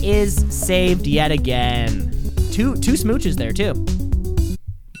is saved yet again. two smooches there too.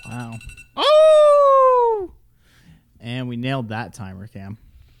 Wow. Oh! And we nailed that timer, Cam.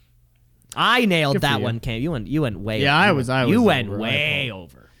 I nailed Good for that you. one, Cam. You went way. Yeah, over. I was You went over. way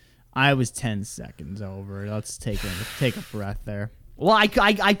over. I was 10 seconds over. Let's take a breath there. Well, I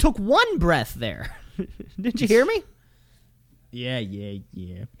took one breath there. Didn't you hear me? Yeah.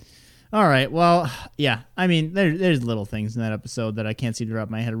 All right. Well, yeah. I mean, there's little things in that episode that I can't seem to wrap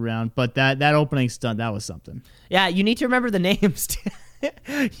my head around, but that opening stunt, that was something. Yeah, you need to remember the names.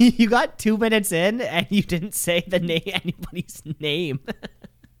 You got 2 minutes in and you didn't say anybody's name.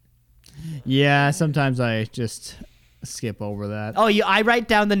 Yeah, sometimes I just skip over that. Oh, I write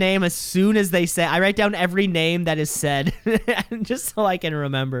down the name as soon as they say. I write down every name that is said, just so I can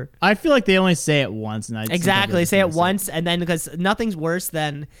remember. I feel like they only say it once, and Exactly, they sometimes say it miss once, and then because nothing's worse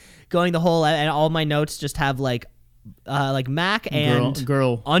than going the whole and all my notes just have like Mac and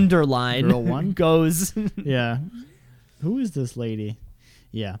Girl, underline Girl one? goes. yeah. Who is this lady?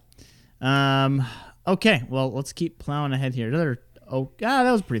 Yeah. Okay. Well, let's keep plowing ahead here. That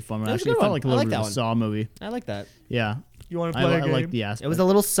was a pretty fun one. That was a Actually, good it felt one. like a I little like bit that of a one. Saw movie. I like that. Yeah. You want to I play a game? like the aspect. It was a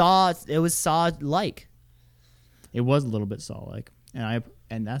little Saw. It was Saw-like. It was a little bit Saw-like, and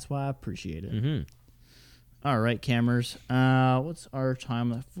that's why I appreciate it. Mm-hmm. All right, cameras. What's our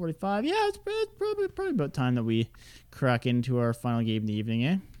time? 45. Yeah, it's probably about time that we crack into our final game of the evening,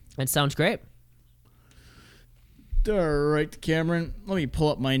 eh? That sounds great. All right, Cameron. Let me pull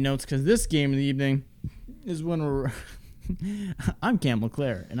up my notes because this game of the evening is when we're. I'm Cam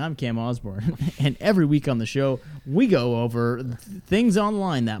LeClaire, and I'm Cam Osborne. And every week on the show, we go over things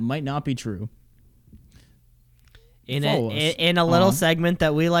online that might not be true. In Follow us a little on- segment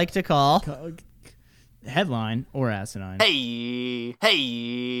that we like to call. Headline or asinine. Hey,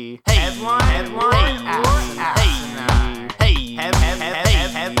 headline or asinine.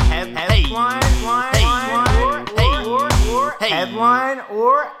 Headline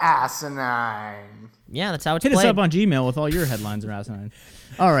or asinine. Yeah, that's how it's Hit played. us up on Gmail with all your headlines or asinine.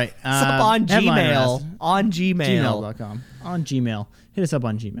 All right. It's up on headline or Gmail. On Gmail. Gmail.com. On Gmail. Hit us up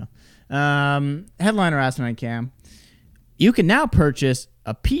on Gmail. Headline or asinine, Cam. You can now purchase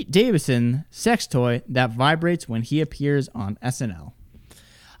a Pete Davidson sex toy that vibrates when he appears on SNL.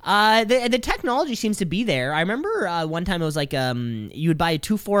 The technology seems to be there. I remember one time it was like you would buy a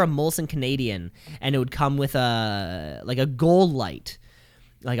 2-4 Molson Canadian, and it would come with a gold light,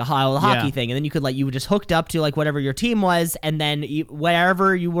 like a hockey thing, and then you would just hooked up to like whatever your team was, and then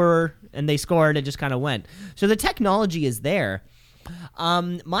wherever you were and they scored, it just kind of went. So the technology is there.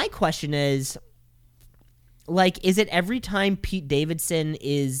 My question is, like, is it every time Pete Davidson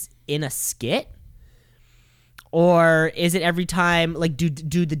is in a skit? Or is it every time, like, do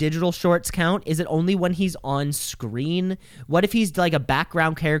the digital shorts count? Is it only when he's on screen? What if he's, like, a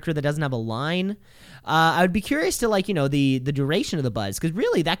background character that doesn't have a line? I would be curious to, like, the duration of the buzz, because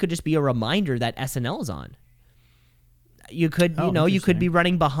really that could just be a reminder that SNL is on. You could, you could be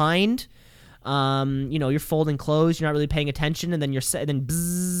running behind. You're folding clothes, you're not really paying attention, and then you're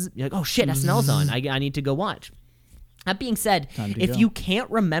like, oh shit, SNL's on. I need to go watch. That being said, if you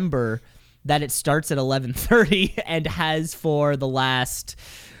can't remember that it starts at 11:30 and has for the last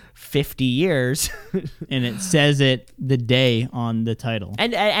 50 years, And it says it the day on the title.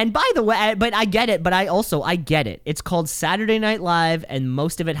 and by the way, but I get it. But I get it. It's called Saturday Night Live, and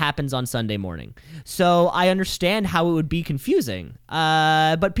most of it happens on Sunday morning. So I understand how it would be confusing.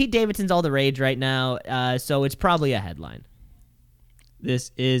 But Pete Davidson's all the rage right now, so it's probably a headline.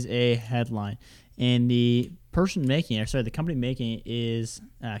 This is a headline. And the company making it is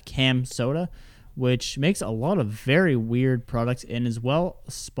Cam Soda, which makes a lot of very weird products and as well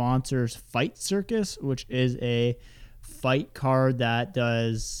sponsors Fight Circus, which is a fight card that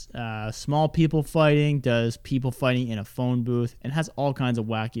does small people fighting, does people fighting in a phone booth, and has all kinds of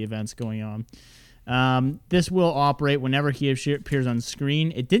wacky events going on. This will operate whenever he appears on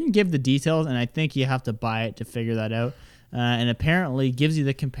screen. It didn't give the details, and I think you have to buy it to figure that out. And apparently gives you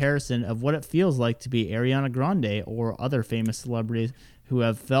the comparison of what it feels like to be Ariana Grande or other famous celebrities who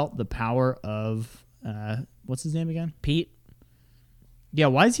have felt the power of, what's his name again? Pete? Yeah,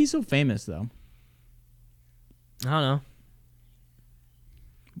 why is he so famous, though? I don't know.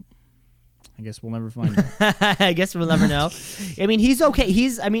 I guess we'll never find out. I guess we'll never know. I mean, he's okay.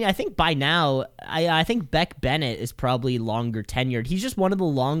 I think by now, I think Beck Bennett is probably longer tenured. He's just one of the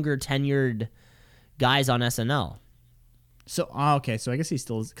longer tenured guys on SNL. So, okay, so I guess he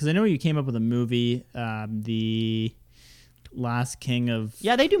still is, because I know you came up with a movie, The Last King of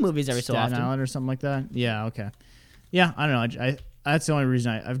Yeah, they do movies every so Staten often. Island or something like that. Yeah, okay. Yeah, I don't know. That's the only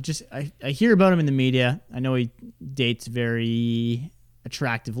reason I hear about him in the media. I know he dates very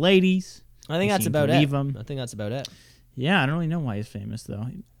attractive ladies. I think They that's seem to about leave it. him. I think that's about it. Yeah, I don't really know why he's famous though.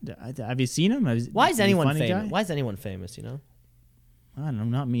 Have you seen him? Why is he a anyone funny famous? guy? Why is anyone famous? You know, I don't know.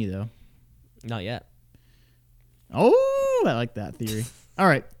 Not me though. not yet. Oh, I like that theory. All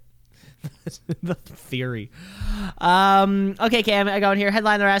right. The theory. Okay, Cam, I got here.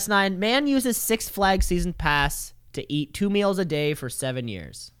 Headline: The Asinine man uses Six Flags season pass to eat 2 meals a day for 7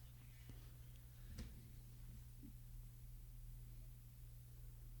 years.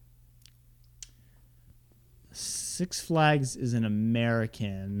 Six Flags is an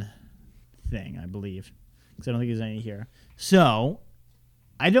American thing, I believe, because I don't think there's any here. So,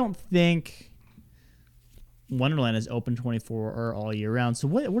 I don't think Wonderland is open 24 or all year round. So,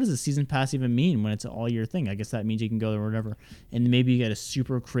 what does a season pass even mean when it's an all year thing? I guess that means you can go there or whatever, and maybe you get a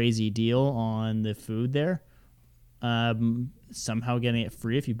super crazy deal on the food there. Somehow getting it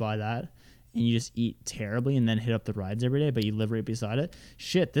free if you buy that, and you just eat terribly and then hit up the rides every day, but you live right beside it.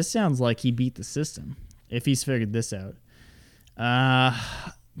 Shit, this sounds like he beat the system. If he's figured this out.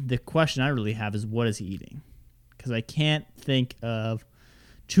 The question I really have is, what is he eating? Because I can't think of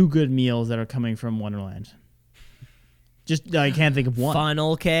 2 good meals that are coming from Wonderland. I can't think of one.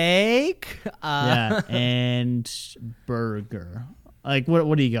 Funnel cake. Yeah, and burger. Like,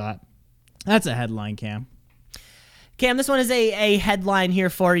 what do you got? That's a headline, Cam. Cam, this one is a headline here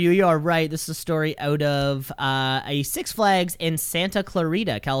for you. You are right. This is a story out of a Six Flags in Santa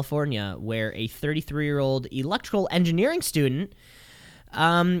Clarita, California, where a 33-year-old electrical engineering student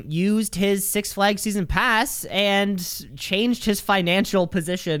used his Six Flags season pass and changed his financial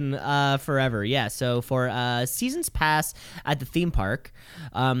position forever. Yeah, so for a season's pass at the theme park,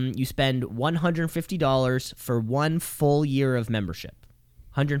 you spend $150 for 1 full year of membership.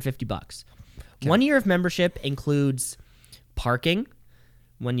 $150. Okay. 1 year of membership includes parking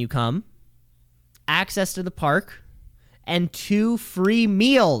when you come, access to the park, and 2 free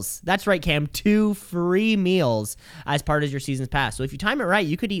meals. That's right, Cam. 2 free meals as part of your season's pass. So if you time it right,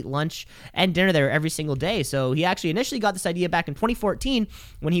 you could eat lunch and dinner there every single day. So he actually initially got this idea back in 2014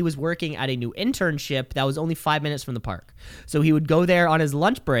 when he was working at a new internship that was only 5 minutes from the park. So he would go there on his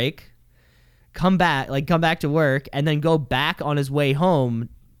lunch break, come back to work, and then go back on his way home,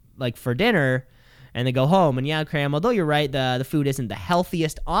 like for dinner, and then go home. And yeah, Cam, although you're right, the food isn't the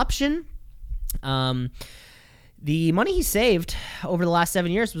healthiest option. The money he saved over the last 7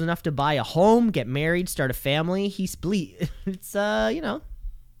 years was enough to buy a home, get married, start a family. It's not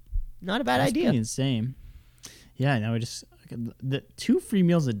a bad idea. Pretty insane. Yeah, now the 2 free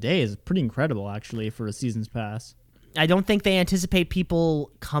meals a day is pretty incredible actually for a season's pass. I don't think they anticipate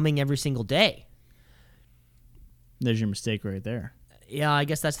people coming every single day. There's your mistake right there. Yeah, I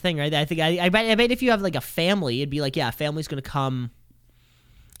guess that's the thing, right? I bet if you have like a family, it'd be like, yeah, a family's gonna come,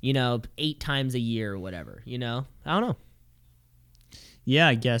 8 times a year or whatever. I don't know. Yeah,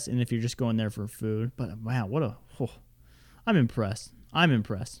 I guess. And if you're just going there for food, but wow, I'm impressed.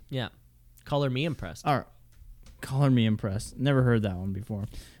 Yeah, color me impressed. All right, color me impressed. Never heard that one before.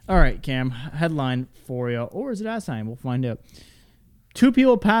 All right, Cam, headline for you, or is it asinine? We'll find out. 2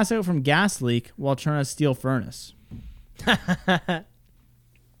 people pass out from gas leak while trying to steal furnace.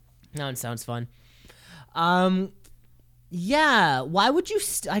 That one sounds fun. Yeah, why would you?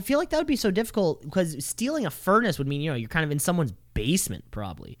 I feel like that would be so difficult because stealing a furnace would mean you're kind of in someone's basement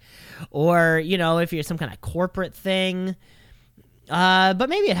probably, or if you're some kind of corporate thing. But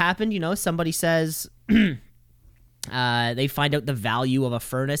maybe it happened. Somebody says they find out the value of a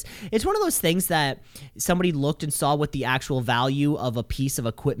furnace. It's one of those things that somebody looked and saw what the actual value of a piece of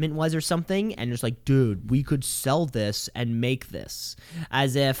equipment was or something, and it's like, dude, we could sell this and make this,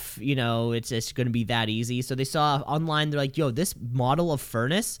 as if it's just going to be that easy. So they saw online, they're like, yo, this model of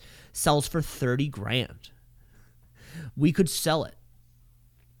furnace sells for $30,000. We could sell it.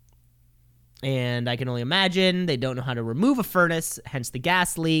 And I can only imagine they don't know how to remove a furnace, hence the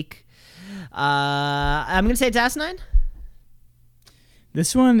gas leak. I'm going to say it's asinine.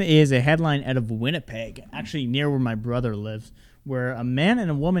 This one is a headline out of Winnipeg, actually near where my brother lives, where a man and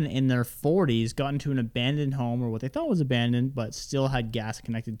a woman in their 40s got into an abandoned home, or what they thought was abandoned, but still had gas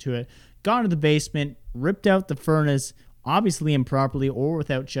connected to it, got into the basement, ripped out the furnace, obviously improperly or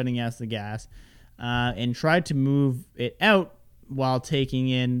without shutting off the gas, and tried to move it out while taking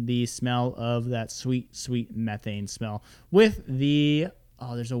in the smell of that sweet, sweet methane smell with the...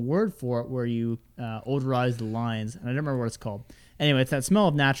 Oh, there's a word for it where you odorize the lines, and I don't remember what it's called. Anyway, it's that smell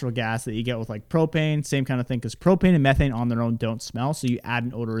of natural gas that you get with like propane, same kind of thing, because propane and methane on their own don't smell, so you add an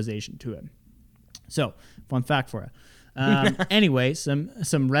odorization to it. So, fun fact for you. Anyway, some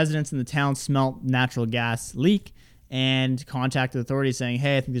residents in the town smelt natural gas leak and contacted authorities saying,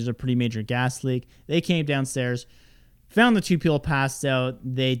 hey, I think there's a pretty major gas leak. They came downstairs, Found the two people passed out.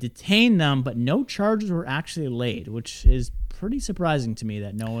 They detained them, but no charges were actually laid, which is pretty surprising to me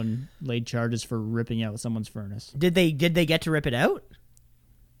that no one laid charges for ripping out someone's furnace. Did they get to rip it out?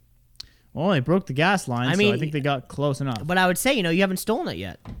 Well, they broke the gas line, so I think they got close enough. But I would say, you haven't stolen it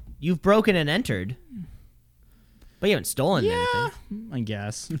yet. You've broken and entered. But you haven't stolen anything. I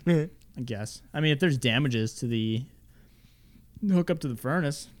guess. I mean, if there's damages to the hook up to the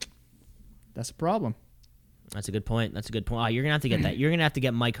furnace, that's a problem. That's a good point. Oh, you're gonna have to get that. You're gonna have to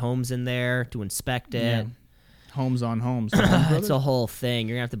get Mike Holmes in there to inspect it. Yeah. Homes on homes. It's a whole thing.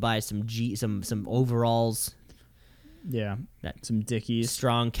 You're gonna have to buy some overalls. Yeah, some Dickies.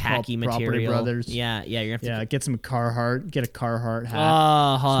 Strong khaki Property material. Brothers. Yeah. You're gonna have to. Get some Carhartt. Get a Carhartt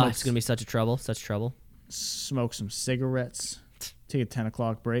hat. It's gonna be such trouble. Smoke some cigarettes. Take a 10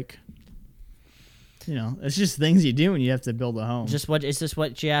 o'clock break. It's just things you do when you have to build a home. It's just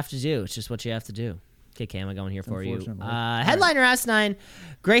what you have to do. It's just what you have to do. Okay, Cam, I'm going here for you. Headliner Asinine,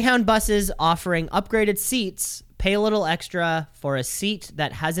 Greyhound buses offering upgraded seats. Pay a little extra for a seat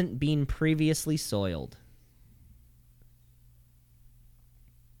that hasn't been previously soiled.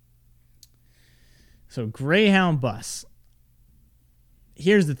 So Greyhound bus.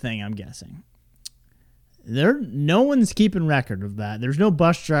 Here's the thing, I'm guessing. No one's keeping record of that. There's no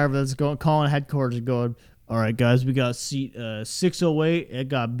bus driver that's calling headquarters and going, all right, guys, we got seat 608. It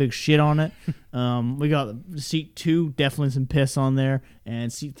got big shit on it. We got seat 2, definitely some piss on there.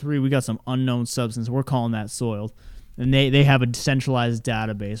 And seat 3, we got some unknown substance. We're calling that soiled. And they have a centralized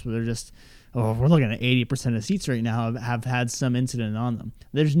database where they're just, we're looking at 80% of seats right now have had some incident on them.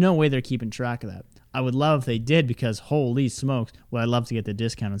 There's no way they're keeping track of that. I would love if they did, because holy smokes, would I love to get the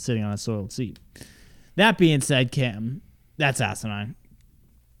discount on sitting on a soiled seat. That being said, Cam, that's asinine.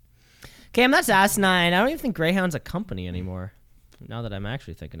 Cam, that's asinine. I don't even think Greyhound's a company anymore. Now that I'm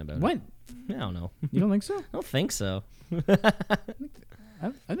actually thinking about what? it. I don't know. You don't think so? I don't think so.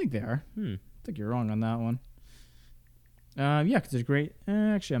 I think they are. I think you're wrong on that one. Yeah, because there's great...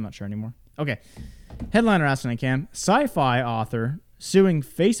 actually, I'm not sure anymore. Okay. Headliner asinine, Cam. Sci-fi author suing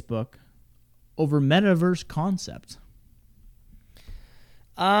Facebook over metaverse concept.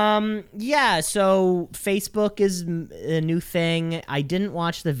 So Facebook is a new thing. I didn't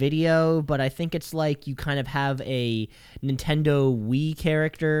watch the video, but I think it's like you kind of have a Nintendo Wii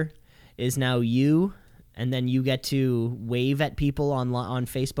character is now you, and then you get to wave at people on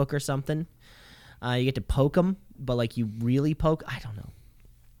Facebook or something. You get to poke them, but like you really poke. I don't know.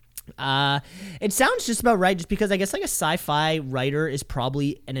 It sounds just about right, just because I guess like a sci-fi writer is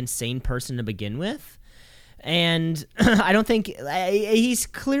probably an insane person to begin with. And I don't think he's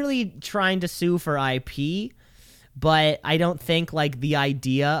clearly trying to sue for IP, but I don't think like the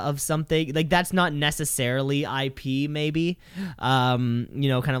idea of something like that's not necessarily IP, maybe, kind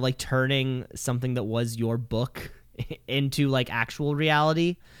of like turning something that was your book into like actual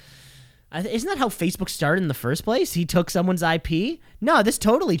reality. Isn't that how Facebook started in the first place? He took someone's IP? No, this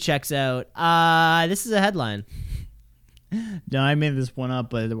totally checks out. This is a headline. No, I made this one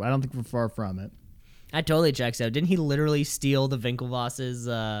up, but I don't think we're far from it. That totally checks out. Didn't he literally steal the Winklevoss's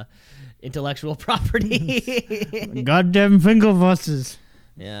intellectual property? Goddamn Winklevosses.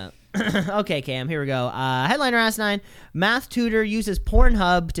 Yeah. Okay, Cam, here we go. Headliner asinine. Math tutor uses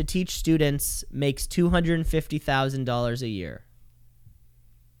Pornhub to teach students, makes $250,000 a year.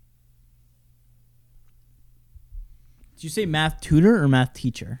 Did you say math tutor or math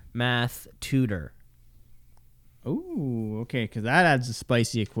teacher? Math tutor. Ooh, okay, because that adds a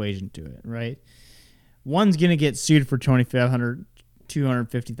spicy equation to it, right? One's going to get sued for $2,500,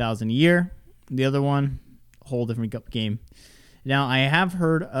 $250,000 a year. The other one, whole different game. Now, I have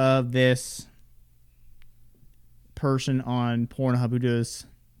heard of this person on Pornhub who does,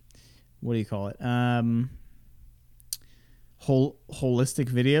 what do you call it? Holistic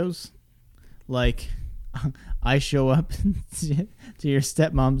videos. Like, I show up to your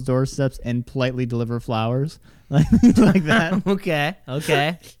stepmom's doorsteps and politely deliver flowers. Like that. Okay.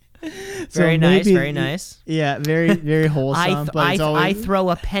 Very nice. Yeah, very, very wholesome. But it's always... I throw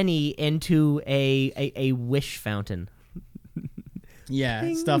a penny into a wish fountain.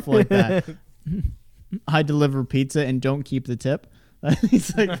 Yeah, stuff like that. I deliver pizza and don't keep the tip.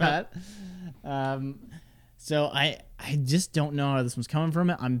 Things like that. So I just don't know how this one's coming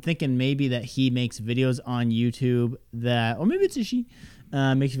from. I'm thinking maybe that he makes videos on YouTube or maybe it's a she,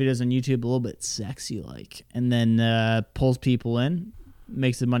 makes videos on YouTube a little bit sexy like, and then pulls people in,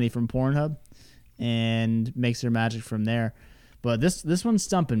 makes the money from Pornhub, and makes their magic from there. But this one's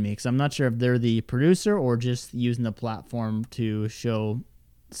stumping me because I'm not sure if they're the producer or just using the platform to show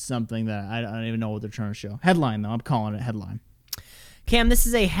something that I don't even know what they're trying to show. Headline, though. I'm calling it headline. Cam, this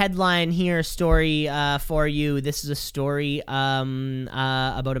is a headline here story for you. This is a story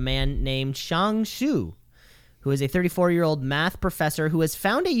about a man named Shang Shu, who is a 34-year-old math professor who has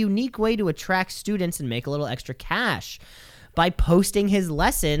found a unique way to attract students and make a little extra cash by posting his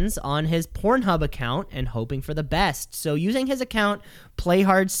lessons on his Pornhub account and hoping for the best. So using his account, Play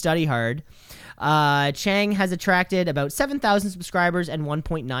Hard, Study Hard, Chang has attracted about 7,000 subscribers and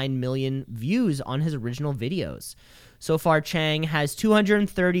 1.9 million views on his original videos. So far, Chang has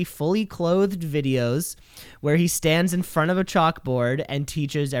 230 fully clothed videos where he stands in front of a chalkboard and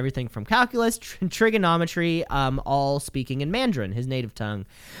teaches everything from calculus, trigonometry, all speaking in Mandarin, his native tongue.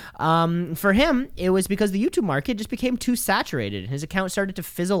 For him, it was because the YouTube market just became too saturated. His account started to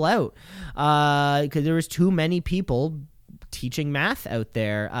fizzle out because there was too many people teaching math out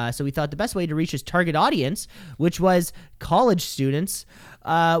there. So we thought the best way to reach his target audience, which was college students,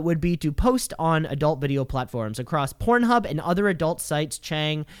 would be to post on adult video platforms across Pornhub and other adult sites.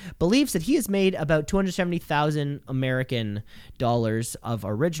 Chang believes that he has made about 270,000 American dollars of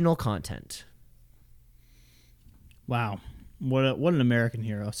original content. Wow. What an American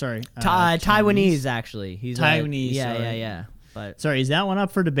hero. Sorry. Taiwanese, actually. He's Taiwanese. Yeah. But sorry, is that one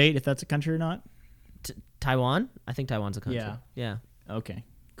up for debate if that's a country or not? Taiwan? I think Taiwan's a country. Yeah. Okay,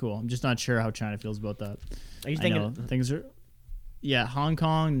 cool. I'm just not sure how China feels about that. Are you thinking things are... Yeah, Hong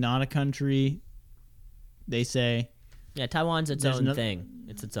Kong, not a country, they say. Yeah, Taiwan's its own thing.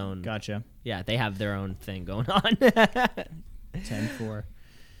 It's its own... Gotcha. Yeah, they have their own thing going on. 10-4.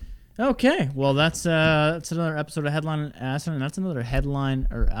 Okay, well, that's another episode of Headline Asinine. That's another headline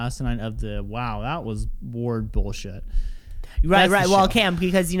or asinine of the... Wow, that was word bullshit. Right. Well, Cam,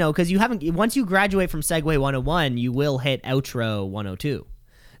 because you haven't. Once you graduate from Segway 101, you will hit Outro 102.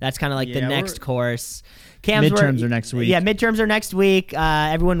 That's kind of like the next course. Midterms are next week. Yeah, midterms are next week.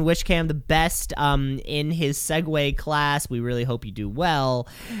 Everyone wish Cam the best in his Segway class. We really hope you do well.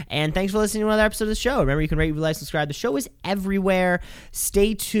 And thanks for listening to another episode of the show. Remember, you can rate, review, like, subscribe. The show is everywhere.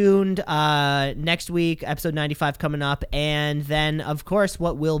 Stay tuned. Next week, episode 95 coming up. And then, of course,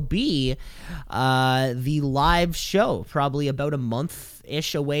 what will be the live show, probably about a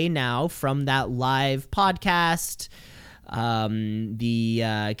month-ish away now from that live podcast.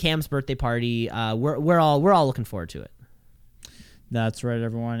 The Cam's birthday party. We're all looking forward to it. That's right,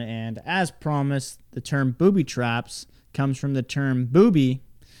 everyone. And as promised, the term booby traps comes from the term booby,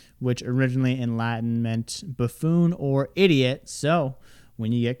 which originally in Latin meant buffoon or idiot. So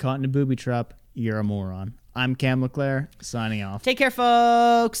when you get caught in a booby trap, you're a moron. I'm Cam LeClaire, signing off. Take care,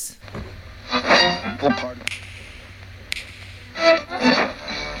 folks.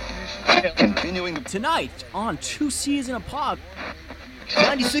 Continuing tonight on 2 C's in a Pod.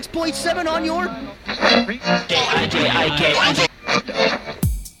 96.7 on your J-I-J-I-K.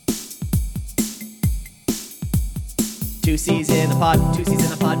 2 C's in a pod, 2 C's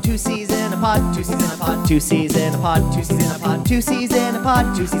in a pod, 2 C's in a pod, 2 C's in a pod, 2 C's in a pod, 2 C's in a pod, 2 C's in a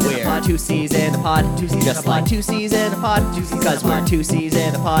pod, 2 C's in a pod, 2 C's in a pod, 2 C's in a pod, 2 C's in a pod, 2 C's because we're 2 C's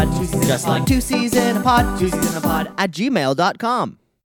in a pod, just like 2 C's in a pod, 2 C's in a pod at gmail.com.